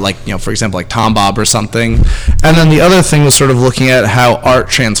styles of art, like, for example, like Tom Bob or something. And then the other thing was sort of looking at how art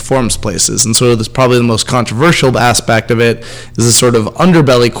transforms places. And sort of this, probably the most controversial aspect of it is the sort of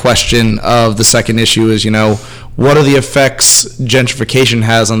underbelly question of the second issue is, what are the effects gentrification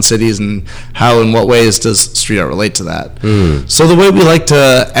has on cities, and how, in what ways does street art relate to that? So the way we like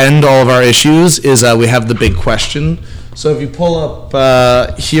to end all of our issues is we have the big question. So if you pull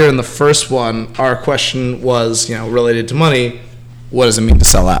up here in the first one, our question was, related to money. What does it mean to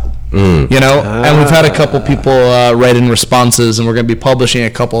sell out? And we've had a couple people write in responses, and we're going to be publishing a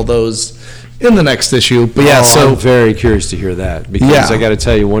couple of those in the next issue. But I'm very curious to hear that, because I got to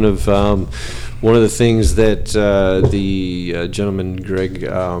tell you, one of the things that the gentleman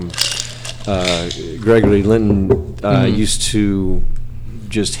Gregory Linton used to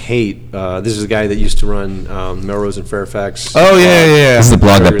just hate. This is a guy that used to run Melrose and Fairfax. Oh yeah. This is the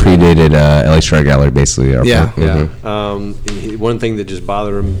blog that predated LA Street Gallery, basically. Yeah. One thing that just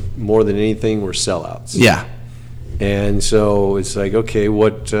bothered him more than anything were sellouts. Yeah. And so it's like, okay,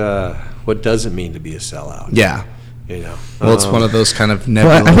 what does it mean to be a sellout? Yeah. Well, it's one of those kind of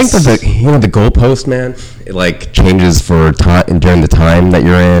nebulous. Well, I think that the goalpost, man, it changes for time during the time that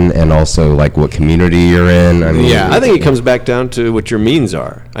you're in, and also what community you're in. I think it comes back down to what your means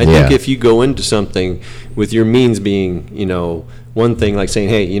are. I think if you go into something with your means being, one thing, like saying,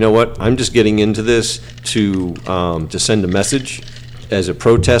 hey, you know what, I'm just getting into this to send a message as a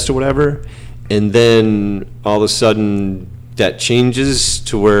protest or whatever, and then all of a sudden that changes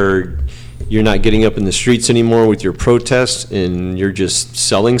to where you're not getting up in the streets anymore with your protests and you're just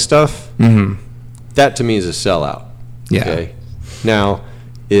selling stuff. That to me is a sellout. Yeah. Okay. Now,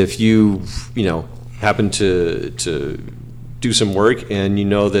 if you happen to do some work and you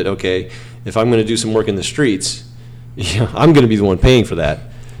know that, okay, if I'm going to do some work in the streets, I'm going to be the one paying for that.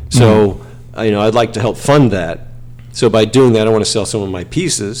 So, I'd like to help fund that. So by doing that, I want to sell some of my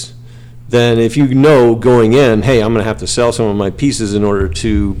pieces. Then if you know going in, hey, I'm going to have to sell some of my pieces in order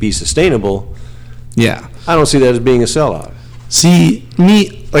to be sustainable, yeah, I don't see that as being a sellout. See,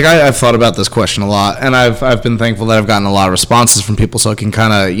 me, I've thought about this question a lot, and I've been thankful that I've gotten a lot of responses from people, so I can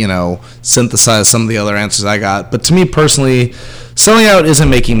kind of, synthesize some of the other answers I got. But to me personally, selling out isn't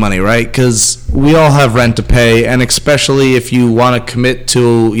making money, right? Because we all have rent to pay, and especially if you want to commit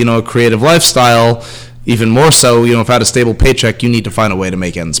to, a creative lifestyle, even more so, without a stable paycheck, you need to find a way to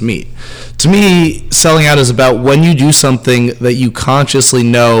make ends meet. To me, selling out is about when you do something that you consciously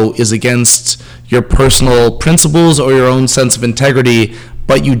know is against your personal principles or your own sense of integrity,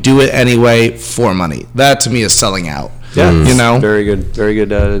 but you do it anyway for money. That to me is selling out. Yeah, very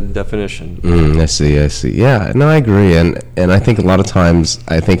good definition. I see. Yeah, no, I agree, and I think a lot of times,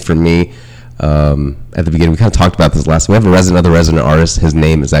 I think for me, at the beginning, we kind of talked about this last. We have another resident artist. His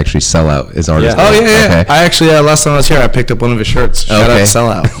name is actually Sellout. His artist. Yeah. name. Oh yeah. Okay. I actually last time I was here, I picked up one of his shirts. Shout out to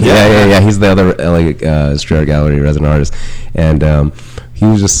Sellout. Yeah. He's the other LA Street Art Gallery resident artist, and he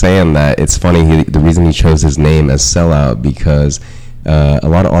was just saying that it's funny. The reason he chose his name as Sellout because a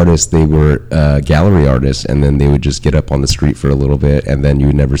lot of artists, they were gallery artists, and then they would just get up on the street for a little bit, and then you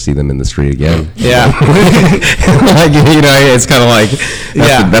would never see them in the street again. Yeah. It's kind of like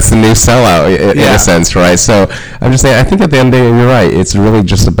that's the new sellout in a sense, right? So I'm just saying, I think at the end of the day, you're right. It's really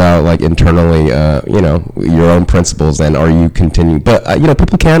just about internally, your own principles, and are you continuing? But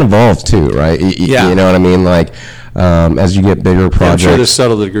people can evolve too, right? You know what I mean? As you get bigger projects. I'm sure there's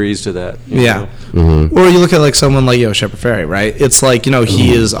subtle degrees to that. Yeah. Mm-hmm. Or you look at someone like Shepard Fairey, right? It's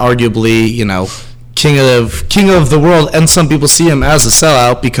he is arguably, king of the world, and some people see him as a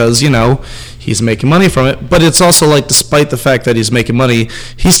sellout because, he's making money from it. But it's also despite the fact that he's making money,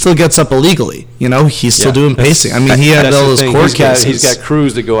 he still gets up illegally. He's still doing pacing. I mean, he had all those court cases. He's got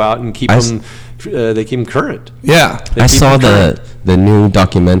crews that go out and keep him current. Yeah. I saw the new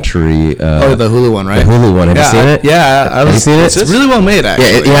documentary. The Hulu one, right? The Hulu one. Have you seen it? Yeah, Have you seen it? It's really well made,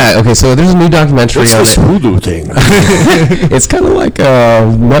 actually. Yeah. Okay, so there's a new documentary. What's this Hulu thing? It's kind of like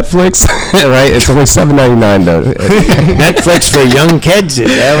Netflix, right? It's only $7.99 though. Netflix for young kids. Is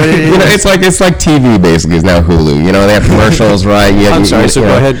that what it is? You know, it's like TV basically. It's now Hulu. You know, they have commercials, right? I'm sorry. So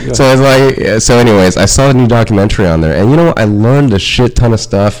go ahead. So it's like, so anyways, I saw a new documentary on there, and you know what? I learned a shit ton of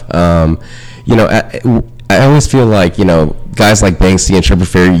stuff. You know, I always feel like, you know, guys like Banksy and Shepard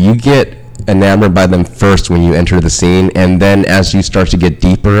Fairey, you get enamored by them first when you enter the scene, and then as you start to get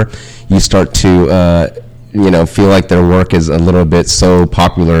deeper, you start to you know, feel like their work is a little bit so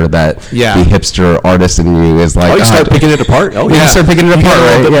popular that the hipster artist in you is like, you start picking it apart. You start picking it apart,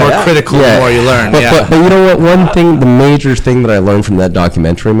 right? A little bit more critical the more you learn. But you know what? One thing, the major thing that I learned from that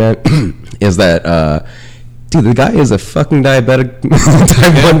documentary, man, is that dude, the guy is a fucking diabetic,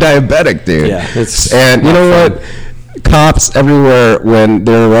 type 1 diabetic, dude. Yeah, it's and you know what? Cops everywhere, when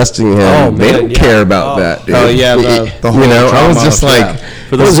they're arresting him, they don't care about that, dude. Oh, yeah, the whole you know, I drama was just of like...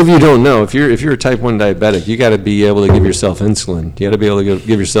 For those of you who don't know, if you're a type 1 diabetic, you got to be able to give yourself insulin. You got to be able to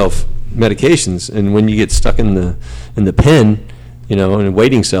give yourself medications. And when you get stuck in the pen, you know, in a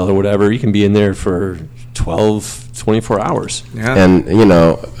waiting cell or whatever, you can be in there for 24 hours. Yeah. And you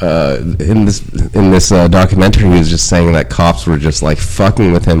know, in this documentary, he was just saying that cops were just like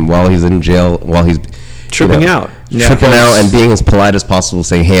fucking with him while he's in jail, while he's tripping out, and being as polite as possible,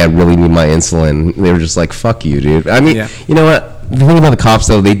 saying, "Hey, I really need my insulin." They were just like, "Fuck you, dude." I mean, you know what? The thing about the cops,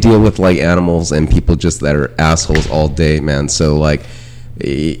 though, they deal with like animals and people just that are assholes all day, man. So like,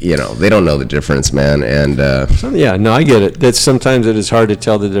 you know, they don't know the difference, man. And I get it. That sometimes it is hard to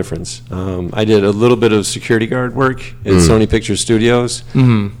tell the difference. I did a little bit of security guard work at Sony Pictures Studios,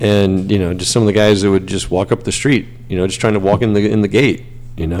 and you know, just some of the guys that would just walk up the street, you know, just trying to walk in the gate.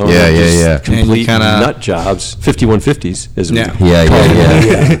 You know, complete nut jobs, 5150s is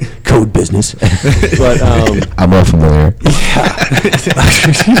code business. But I'm more familiar.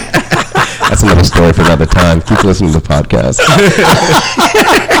 That's another story for another time. Keep listening to the podcast.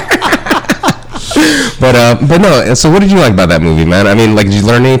 But no. So, what did you like about that movie, man? I mean, like, did you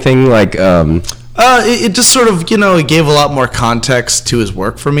learn anything? Like, it just sort of, you know, it gave a lot more context to his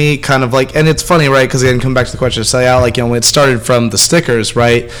work for me, kind of like, and it's funny, right, because again, come back to the question of Sayal, like, you know, when it started from the stickers,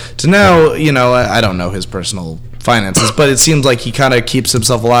 right, to now, you know, I don't know his personal finances, but it seems like he kind of keeps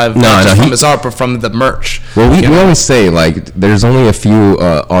himself alive, not just from his art, but from the merch. Well, we always say, like, there's only a few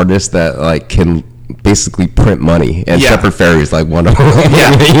artists that, like, can basically print money, and Shepard Fairey is, like, one of them.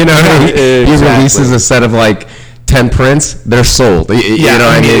 You know what I mean? He releases a set of, like, 10 prints, they're sold. You know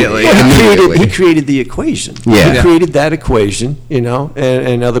what I mean? Well, he created the equation. Yeah. He created that equation, you know,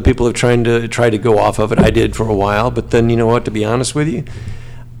 and other people have tried to go off of it. I did for a while, but then, you know what, to be honest with you,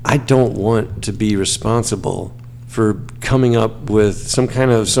 I don't want to be responsible for coming up with some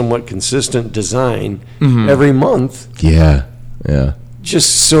kind of somewhat consistent design every month. Yeah.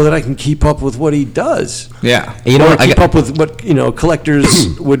 Just so that I can keep up with what he does. Yeah. You know, keep up with what, you know,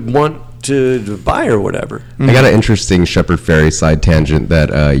 collectors would want to buy or whatever. I got an interesting Shepard Fairey side tangent that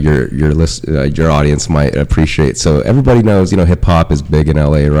your audience might appreciate. So everybody knows, you know, hip hop is big in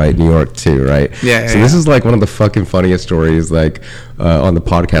LA, right? New York too, right? Yeah. So this is like one of the fucking funniest stories, like on the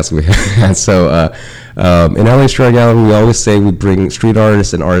podcast we had. So in LA Street Gallery, we always say we bring street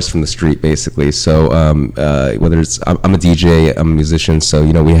artists and artists from the street, basically. So whether it's I'm a DJ, I'm a musician, so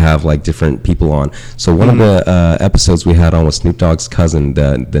you know we have like different people on. So one of the episodes we had on was Snoop Dogg's cousin,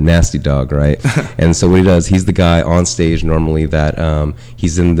 the Nasty Dog, right? And so what he does, he's the guy on stage normally that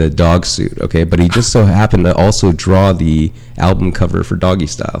he's in the dog suit, okay? But he just so happened to also draw the album cover for Doggy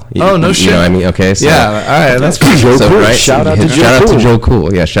Style. Oh, no shit. You know what I mean? Okay, so all right, that's pretty Joe Cool. Right? Shout out to Joe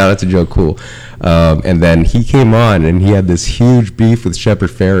Cool. Yeah, shout out to Joe Cool. And then he came on and he had this huge beef with Shepard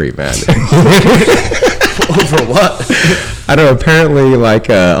Fairey, man. Over what? I don't know. Apparently, like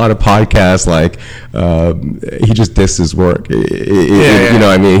on a podcast, like he just dissed his work. You know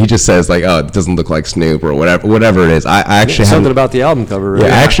what I mean? He just says like, "Oh, it doesn't look like Snoop" or whatever it is. I actually something about the album cover. Right?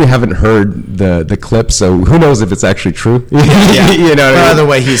 Yeah, I actually haven't heard the clip, so who knows if it's actually true? You know. By the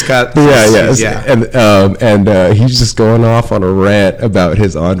way, he's got. And he's just going off on a rant about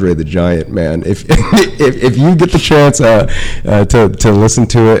his Andre the Giant, man. If you get the chance to listen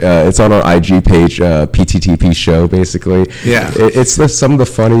to it, it's on our IG page, PTTP show, basically. Yeah. It's some of the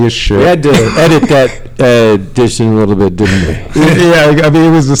funniest shit. We had to edit dished in a little bit, didn't we? Yeah, I mean,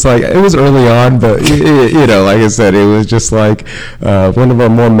 it was just like, it was early on, but, you know, like I said, it was just like one of our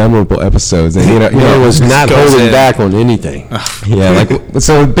more memorable episodes. And, It was not goes holding in. back on anything. yeah, like,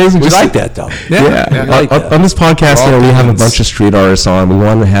 so basically We just like that, though. Yeah, I like that. on this podcast, We're all we have a fans. bunch of street artists on. We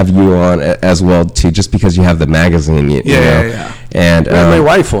want to have you on as well too, just because you have the magazine. You know? Yeah. And We had my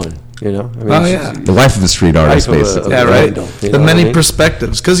wife on, I mean, Oh, yeah. the life of a street artist, Wife of a- basically. Yeah, right. Randall, you The know what I many mean?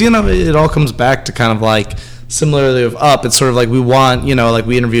 perspectives, because it all comes back to kind of like similarly of Up. It's sort of like we want, like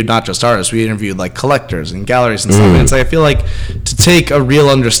we interviewed not just artists, we interviewed like collectors and galleries and stuff. And it's like I feel like to take a real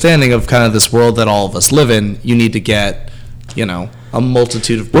understanding of kind of this world that all of us live in, you need to get, a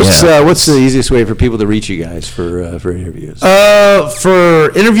multitude of. What's the easiest way for people to reach you guys for interviews?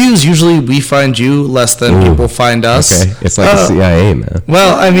 For interviews, usually we find you less than people find us. Okay, it's like the CIA, man.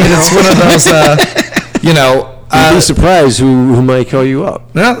 Well, I mean, it's one of those, You'd be surprised who might call you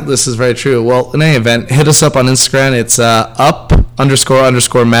up. No, this is very true. Well, in any event, hit us up on Instagram. It's up__mag,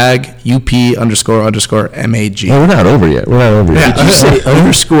 UP__MAG. Hey, we're not over yet. Yeah. Did you say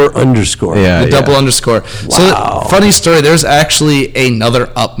 __? Yeah, The double underscore. So, funny story. There's actually another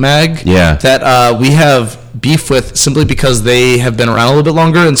Up mag Yeah. that we have beef with simply because they have been around a little bit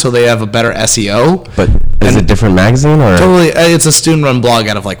longer, and so they have a better SEO. But is it a different magazine or? Totally, it's a student-run blog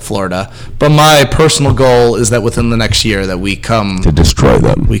out of like Florida. But my personal goal is that within the next year that we come To destroy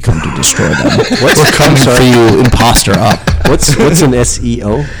them. We come to destroy them. We're coming for you, imposter Up. What's an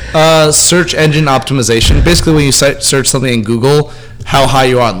SEO? Search engine optimization. Basically, when you search something in Google, how high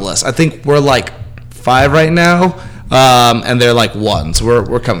you are on the list. I think we're like 5 right now, and they're like 1. So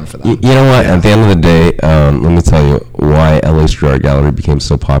we're coming for them. You know what? At the end of the day, let me tell you why LA Street Art Gallery became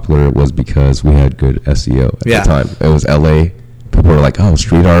so popular was because we had good SEO at Yeah. the time. It was LA. People were like, "Oh,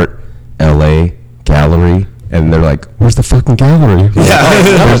 street art, LA gallery," and they're like, "Where's the fucking gallery?"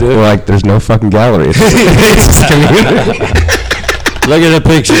 Yeah. We're like, "There's no fucking gallery." It's just a community. Look at the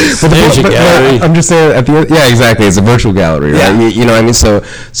pictures. There's your But gallery. I'm just saying, at the end, yeah, exactly. It's a virtual gallery, right? Yeah. You know what I mean? So,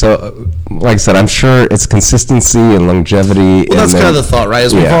 like I said, I'm sure it's consistency and longevity. Well, that's and kind of then- the thought, right?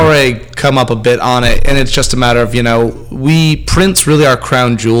 Is we've Yeah. already come up a bit on it, and it's just a matter of, print's really our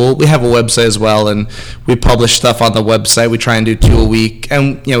crown jewel. We have a website as well, and we publish stuff on the website. We try and do 2 a week,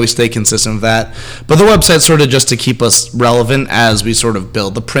 and, we stay consistent with that. But the website's sort of just to keep us relevant as we sort of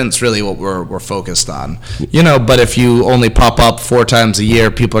build. The print's really what we're focused on. But if you only pop up 4 times a year,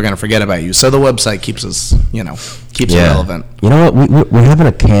 people are going to forget about you. So the website keeps us, keeps it relevant. You know what? We're having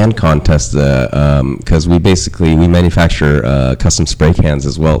a can contest because we manufacture custom spray cans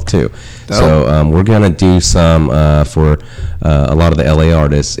as well too. So we're gonna do some for a lot of the LA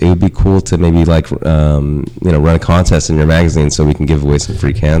artists. It would be cool to maybe run a contest in your magazine so we can give away some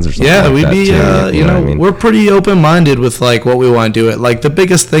free cans or something. Yeah, like we'd that be, too, you know what I mean? we're pretty open-minded with like what we want to do it. Like the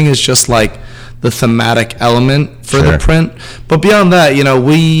biggest thing is just like the thematic element for the Sure. print. But beyond that,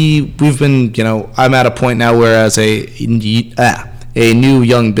 we've been, I'm at a point now where as a new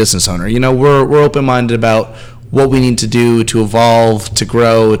young business owner, we're open-minded about what we need to do to evolve, to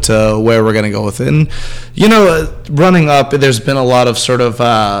grow, to where we're going to go with it. And, running Up, there's been a lot of sort of,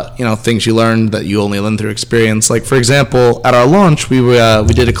 things you learn that you only learn through experience. Like, for example, at our launch, we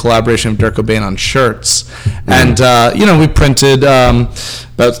did a collaboration with Dirk Cobain on shirts. And, we printed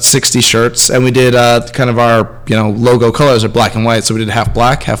about 60 shirts, and we did kind of our, logo colors are black and white. So we did half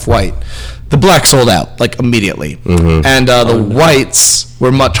black, half white. The black sold out like immediately, and the whites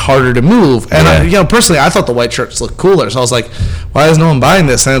were much harder to move. And I, personally, I thought the white shirts looked cooler. So I was like, "Why is no one buying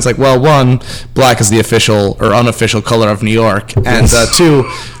this?" And it's like, well, 1, black is the official or unofficial color of New York, and 2,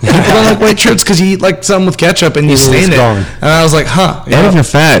 people don't like white shirts because you eat like some with ketchup and you stain it. gone. And I was like, "Huh." And if you're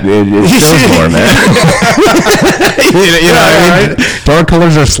fat, it shows more, man. you know what I mean? Dark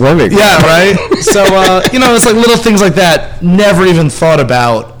colors are slimming. Yeah, right. So it's like little things like that, never even thought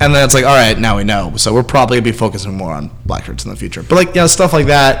about, and then it's like, all right, now we know. So we're probably gonna be focusing more on black shirts in the future. But like, stuff like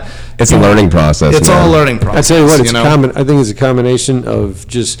that. It's a learning process. It's man. all a learning I process. tell you what, it's know? common. I think it's a combination of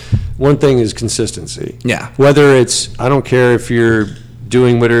just one thing is consistency. Yeah. Whether it's, I don't care if you're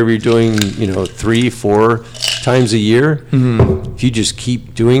doing whatever you're doing, 3, 4 times a year. If you just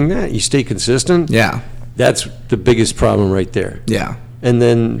keep doing that, you stay consistent. Yeah. That's the biggest problem right there. Yeah. And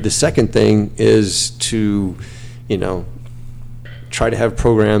then the second thing is to, try to have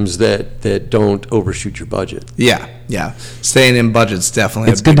programs that don't overshoot your budget. Yeah. Yeah. Staying in budget's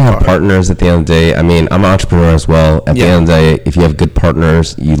definitely. It's a good big to have part. partners at the end of the day. I mean, I'm an entrepreneur as well. At the Yeah. end of the day, if you have good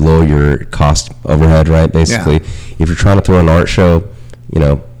partners, you lower your cost overhead, right? Basically, if you're trying to throw an art show,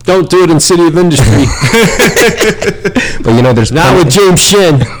 Don't do it in City of Industry. but there's Not with James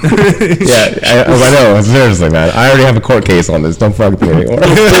Shin. Yeah, I know. Seriously, man. I already have a court case on this. Don't fuck with me anymore.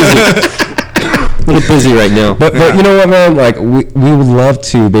 A little busy right now. But you know what, man? Like we would love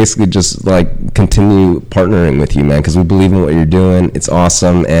to basically just like continue partnering with you, man, because we believe in what you're doing. It's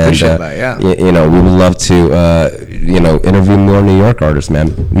awesome, and Appreciate that, yeah. you know, we would love to interview more New York artists,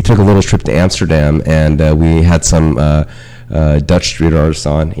 man. We took a little trip to Amsterdam, and we had some Dutch street artists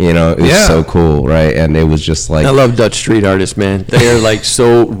on. You know, it was so cool, right? And it was just like I love Dutch street artists, man. They are like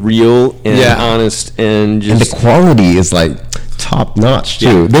so real and honest, and just and the quality is like top notch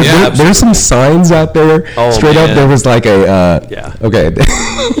too. Yeah. There's some signs out there. Straight up, there was like a okay.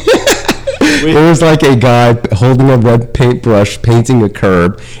 There was like a guy holding a red paintbrush painting a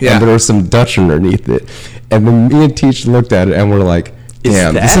curb, and there was some Dutch underneath it. And then me and Teach looked at it and we're like,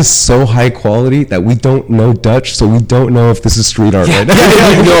 damn, this is so high quality that we don't know Dutch, so we don't know if this is street art right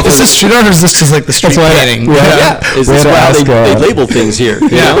now. Is this street art or is this just like the street painting? Is this how they label things here?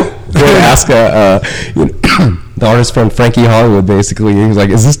 You know? We had to ask the artist friend Frankie Hollywood. Basically, he was like,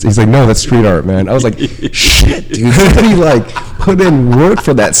 "Is this?" He's like, "No, that's street art, man." I was like, "Shit, dude! Somebody like put in work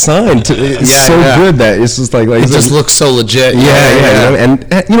for that sign. It's good that it's just like it just looks so legit." Yeah. And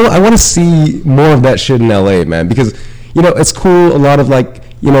you know, I want to see more of that shit in LA, man, because you know it's cool. A lot of like,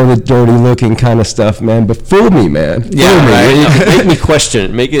 you know, the dirty looking kind of stuff, man. But fool me, man. Make me question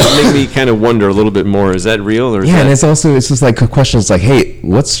it. Make me kind of wonder a little bit more. Is that real or? And it's just like a question. It's like, hey,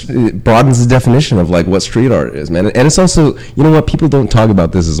 it broadens the definition of like what street art is, man. And it's also, you know what, people don't talk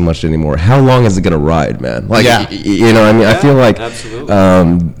about this as much anymore. How long is it gonna ride, man? Like, you know, I mean, I feel like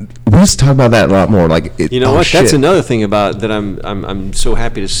we used to talk about that a lot more. Like, you know what? That's another thing about that. I'm so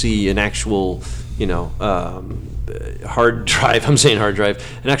happy to see an actual, you know, hard drive. I'm saying hard drive.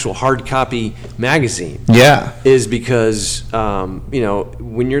 An actual hard copy magazine. Yeah, is because you know,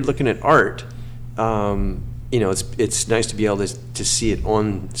 when you're looking at art, you know, it's nice to be able to see it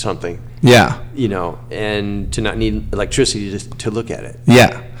on something. Yeah, you know, and to not need electricity to look at it.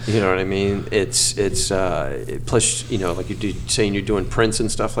 Yeah, you know what I mean. It's plus, you know, like you're saying you're doing prints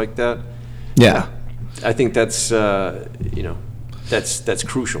and stuff like that. Yeah, I think that's you know, that's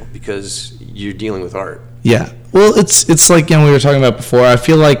crucial because you're dealing with art. Yeah. Well, it's like, you know, we were talking about before. I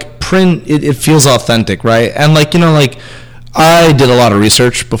feel like print, it feels authentic, right? And like, you know, like I did a lot of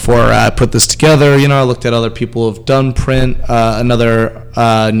research before I put this together. You know, I looked at other people who've done print. Another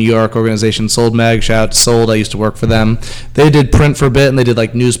New York organization, Sold Mag, shout out to Sold. I used to work for them. They did print for a bit, and they did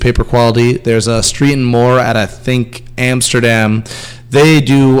like newspaper quality. There's a Street and More at, I think, Amsterdam. They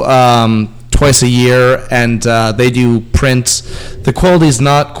do twice a year, and they do print. The quality's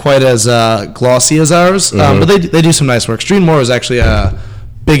not quite as glossy as ours, but they do some nice work. Street and More is actually a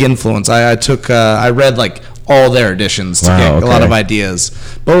big influence. I read like all their editions to get a lot of ideas.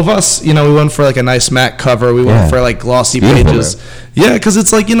 But with us, you know, we went for like a nice matte cover. We went for like glossy pages. Man. Yeah, because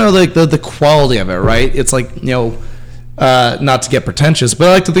it's like, you know, like the quality of it, right? It's like, you know, not to get pretentious, but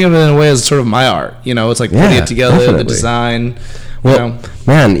I like to think of it in a way as sort of my art. You know, it's like putting it together, definitely. The design. Well,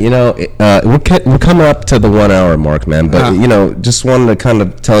 man, you know, we're coming up to the 1 hour mark, man. But you know, just wanted to kind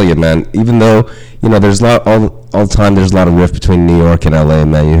of tell you, man. Even though, you know, there's a lot all the time. There's a lot of rift between New York and LA,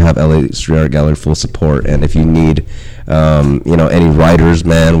 man. You have LA Street Art Gallery full support, and if you need, you know, any writers,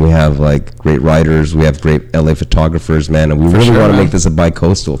 man, we have like great writers. We have great LA photographers, man, and we really want to make this a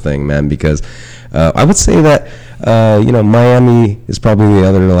bi-coastal thing, man, because I would say that. You know, Miami is probably the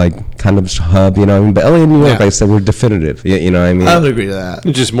other like kind of hub, you know. I mean, but LA and New York, like I said, we're definitive. You know what I mean? I would agree to that.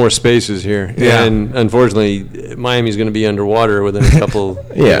 Just more spaces here. Yeah. And unfortunately, Miami's going to be underwater within a couple.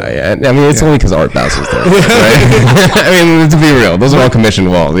 Yeah. I mean, it's only because Art House is there, right? I mean, to be real, those are all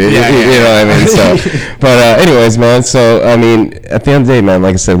commissioned walls. You know what I mean? So, but anyways, man. So, I mean, at the end of the day, man,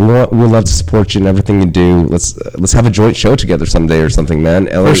 like I said, we love to support you in everything you do. Let's have a joint show together someday or something, man.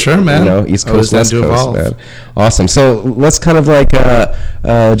 LA, for sure, man. You know, East Coast, West Coast, man. Awesome. So let's kind of like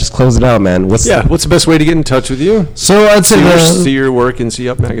just close it out, man. What's the best way to get in touch with you? So I'd say see your work and see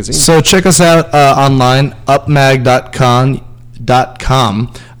Up Magazine. So check us out online, upmag.com,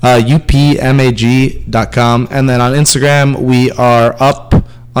 upmag.com, and then on Instagram we are up__mag,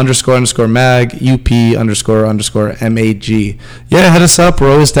 up__mag. Yeah, hit us up.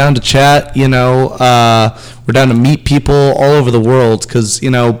 We're always down to chat. You know, we're down to meet people all over the world because, you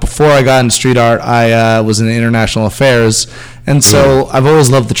know, before I got into street art, I was in international affairs, and so I've always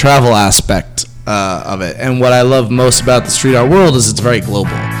loved the travel aspect of it. And what I love most about the street art world is it's very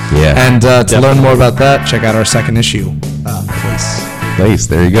global. Yeah. And to learn more about that, check out our second issue. Place.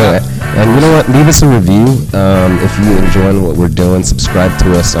 There you go. And you know what? Leave us a review if you enjoy what we're doing. Subscribe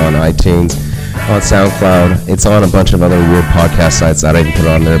to us on iTunes, on SoundCloud. It's on a bunch of other weird podcast sites. I didn't put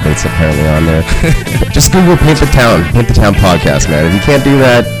it on there, but it's apparently on there. Just Google Paint the Town podcast, man. If you can't do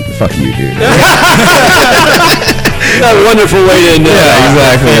that, fuck you, dude. That wonderful way to end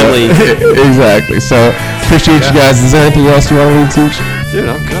family. Exactly. So appreciate you guys. Is there anything else you want to leave, Teach? Dude,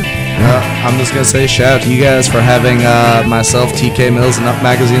 I'm good. I'm just gonna say shout out to you guys for having myself, TK Mills, and Up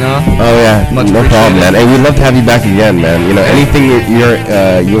Magazine on. Oh yeah, Much no problem, man. appreciated. Hey, we'd love to have you back again, man. You know, anything you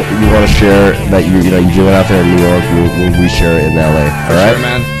want to share that you're doing out there in New York, we share it in LA. All right, sure,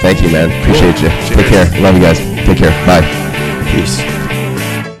 man. Thank you, man. Appreciate you. Take care. Love you guys. Take care. Bye. Peace.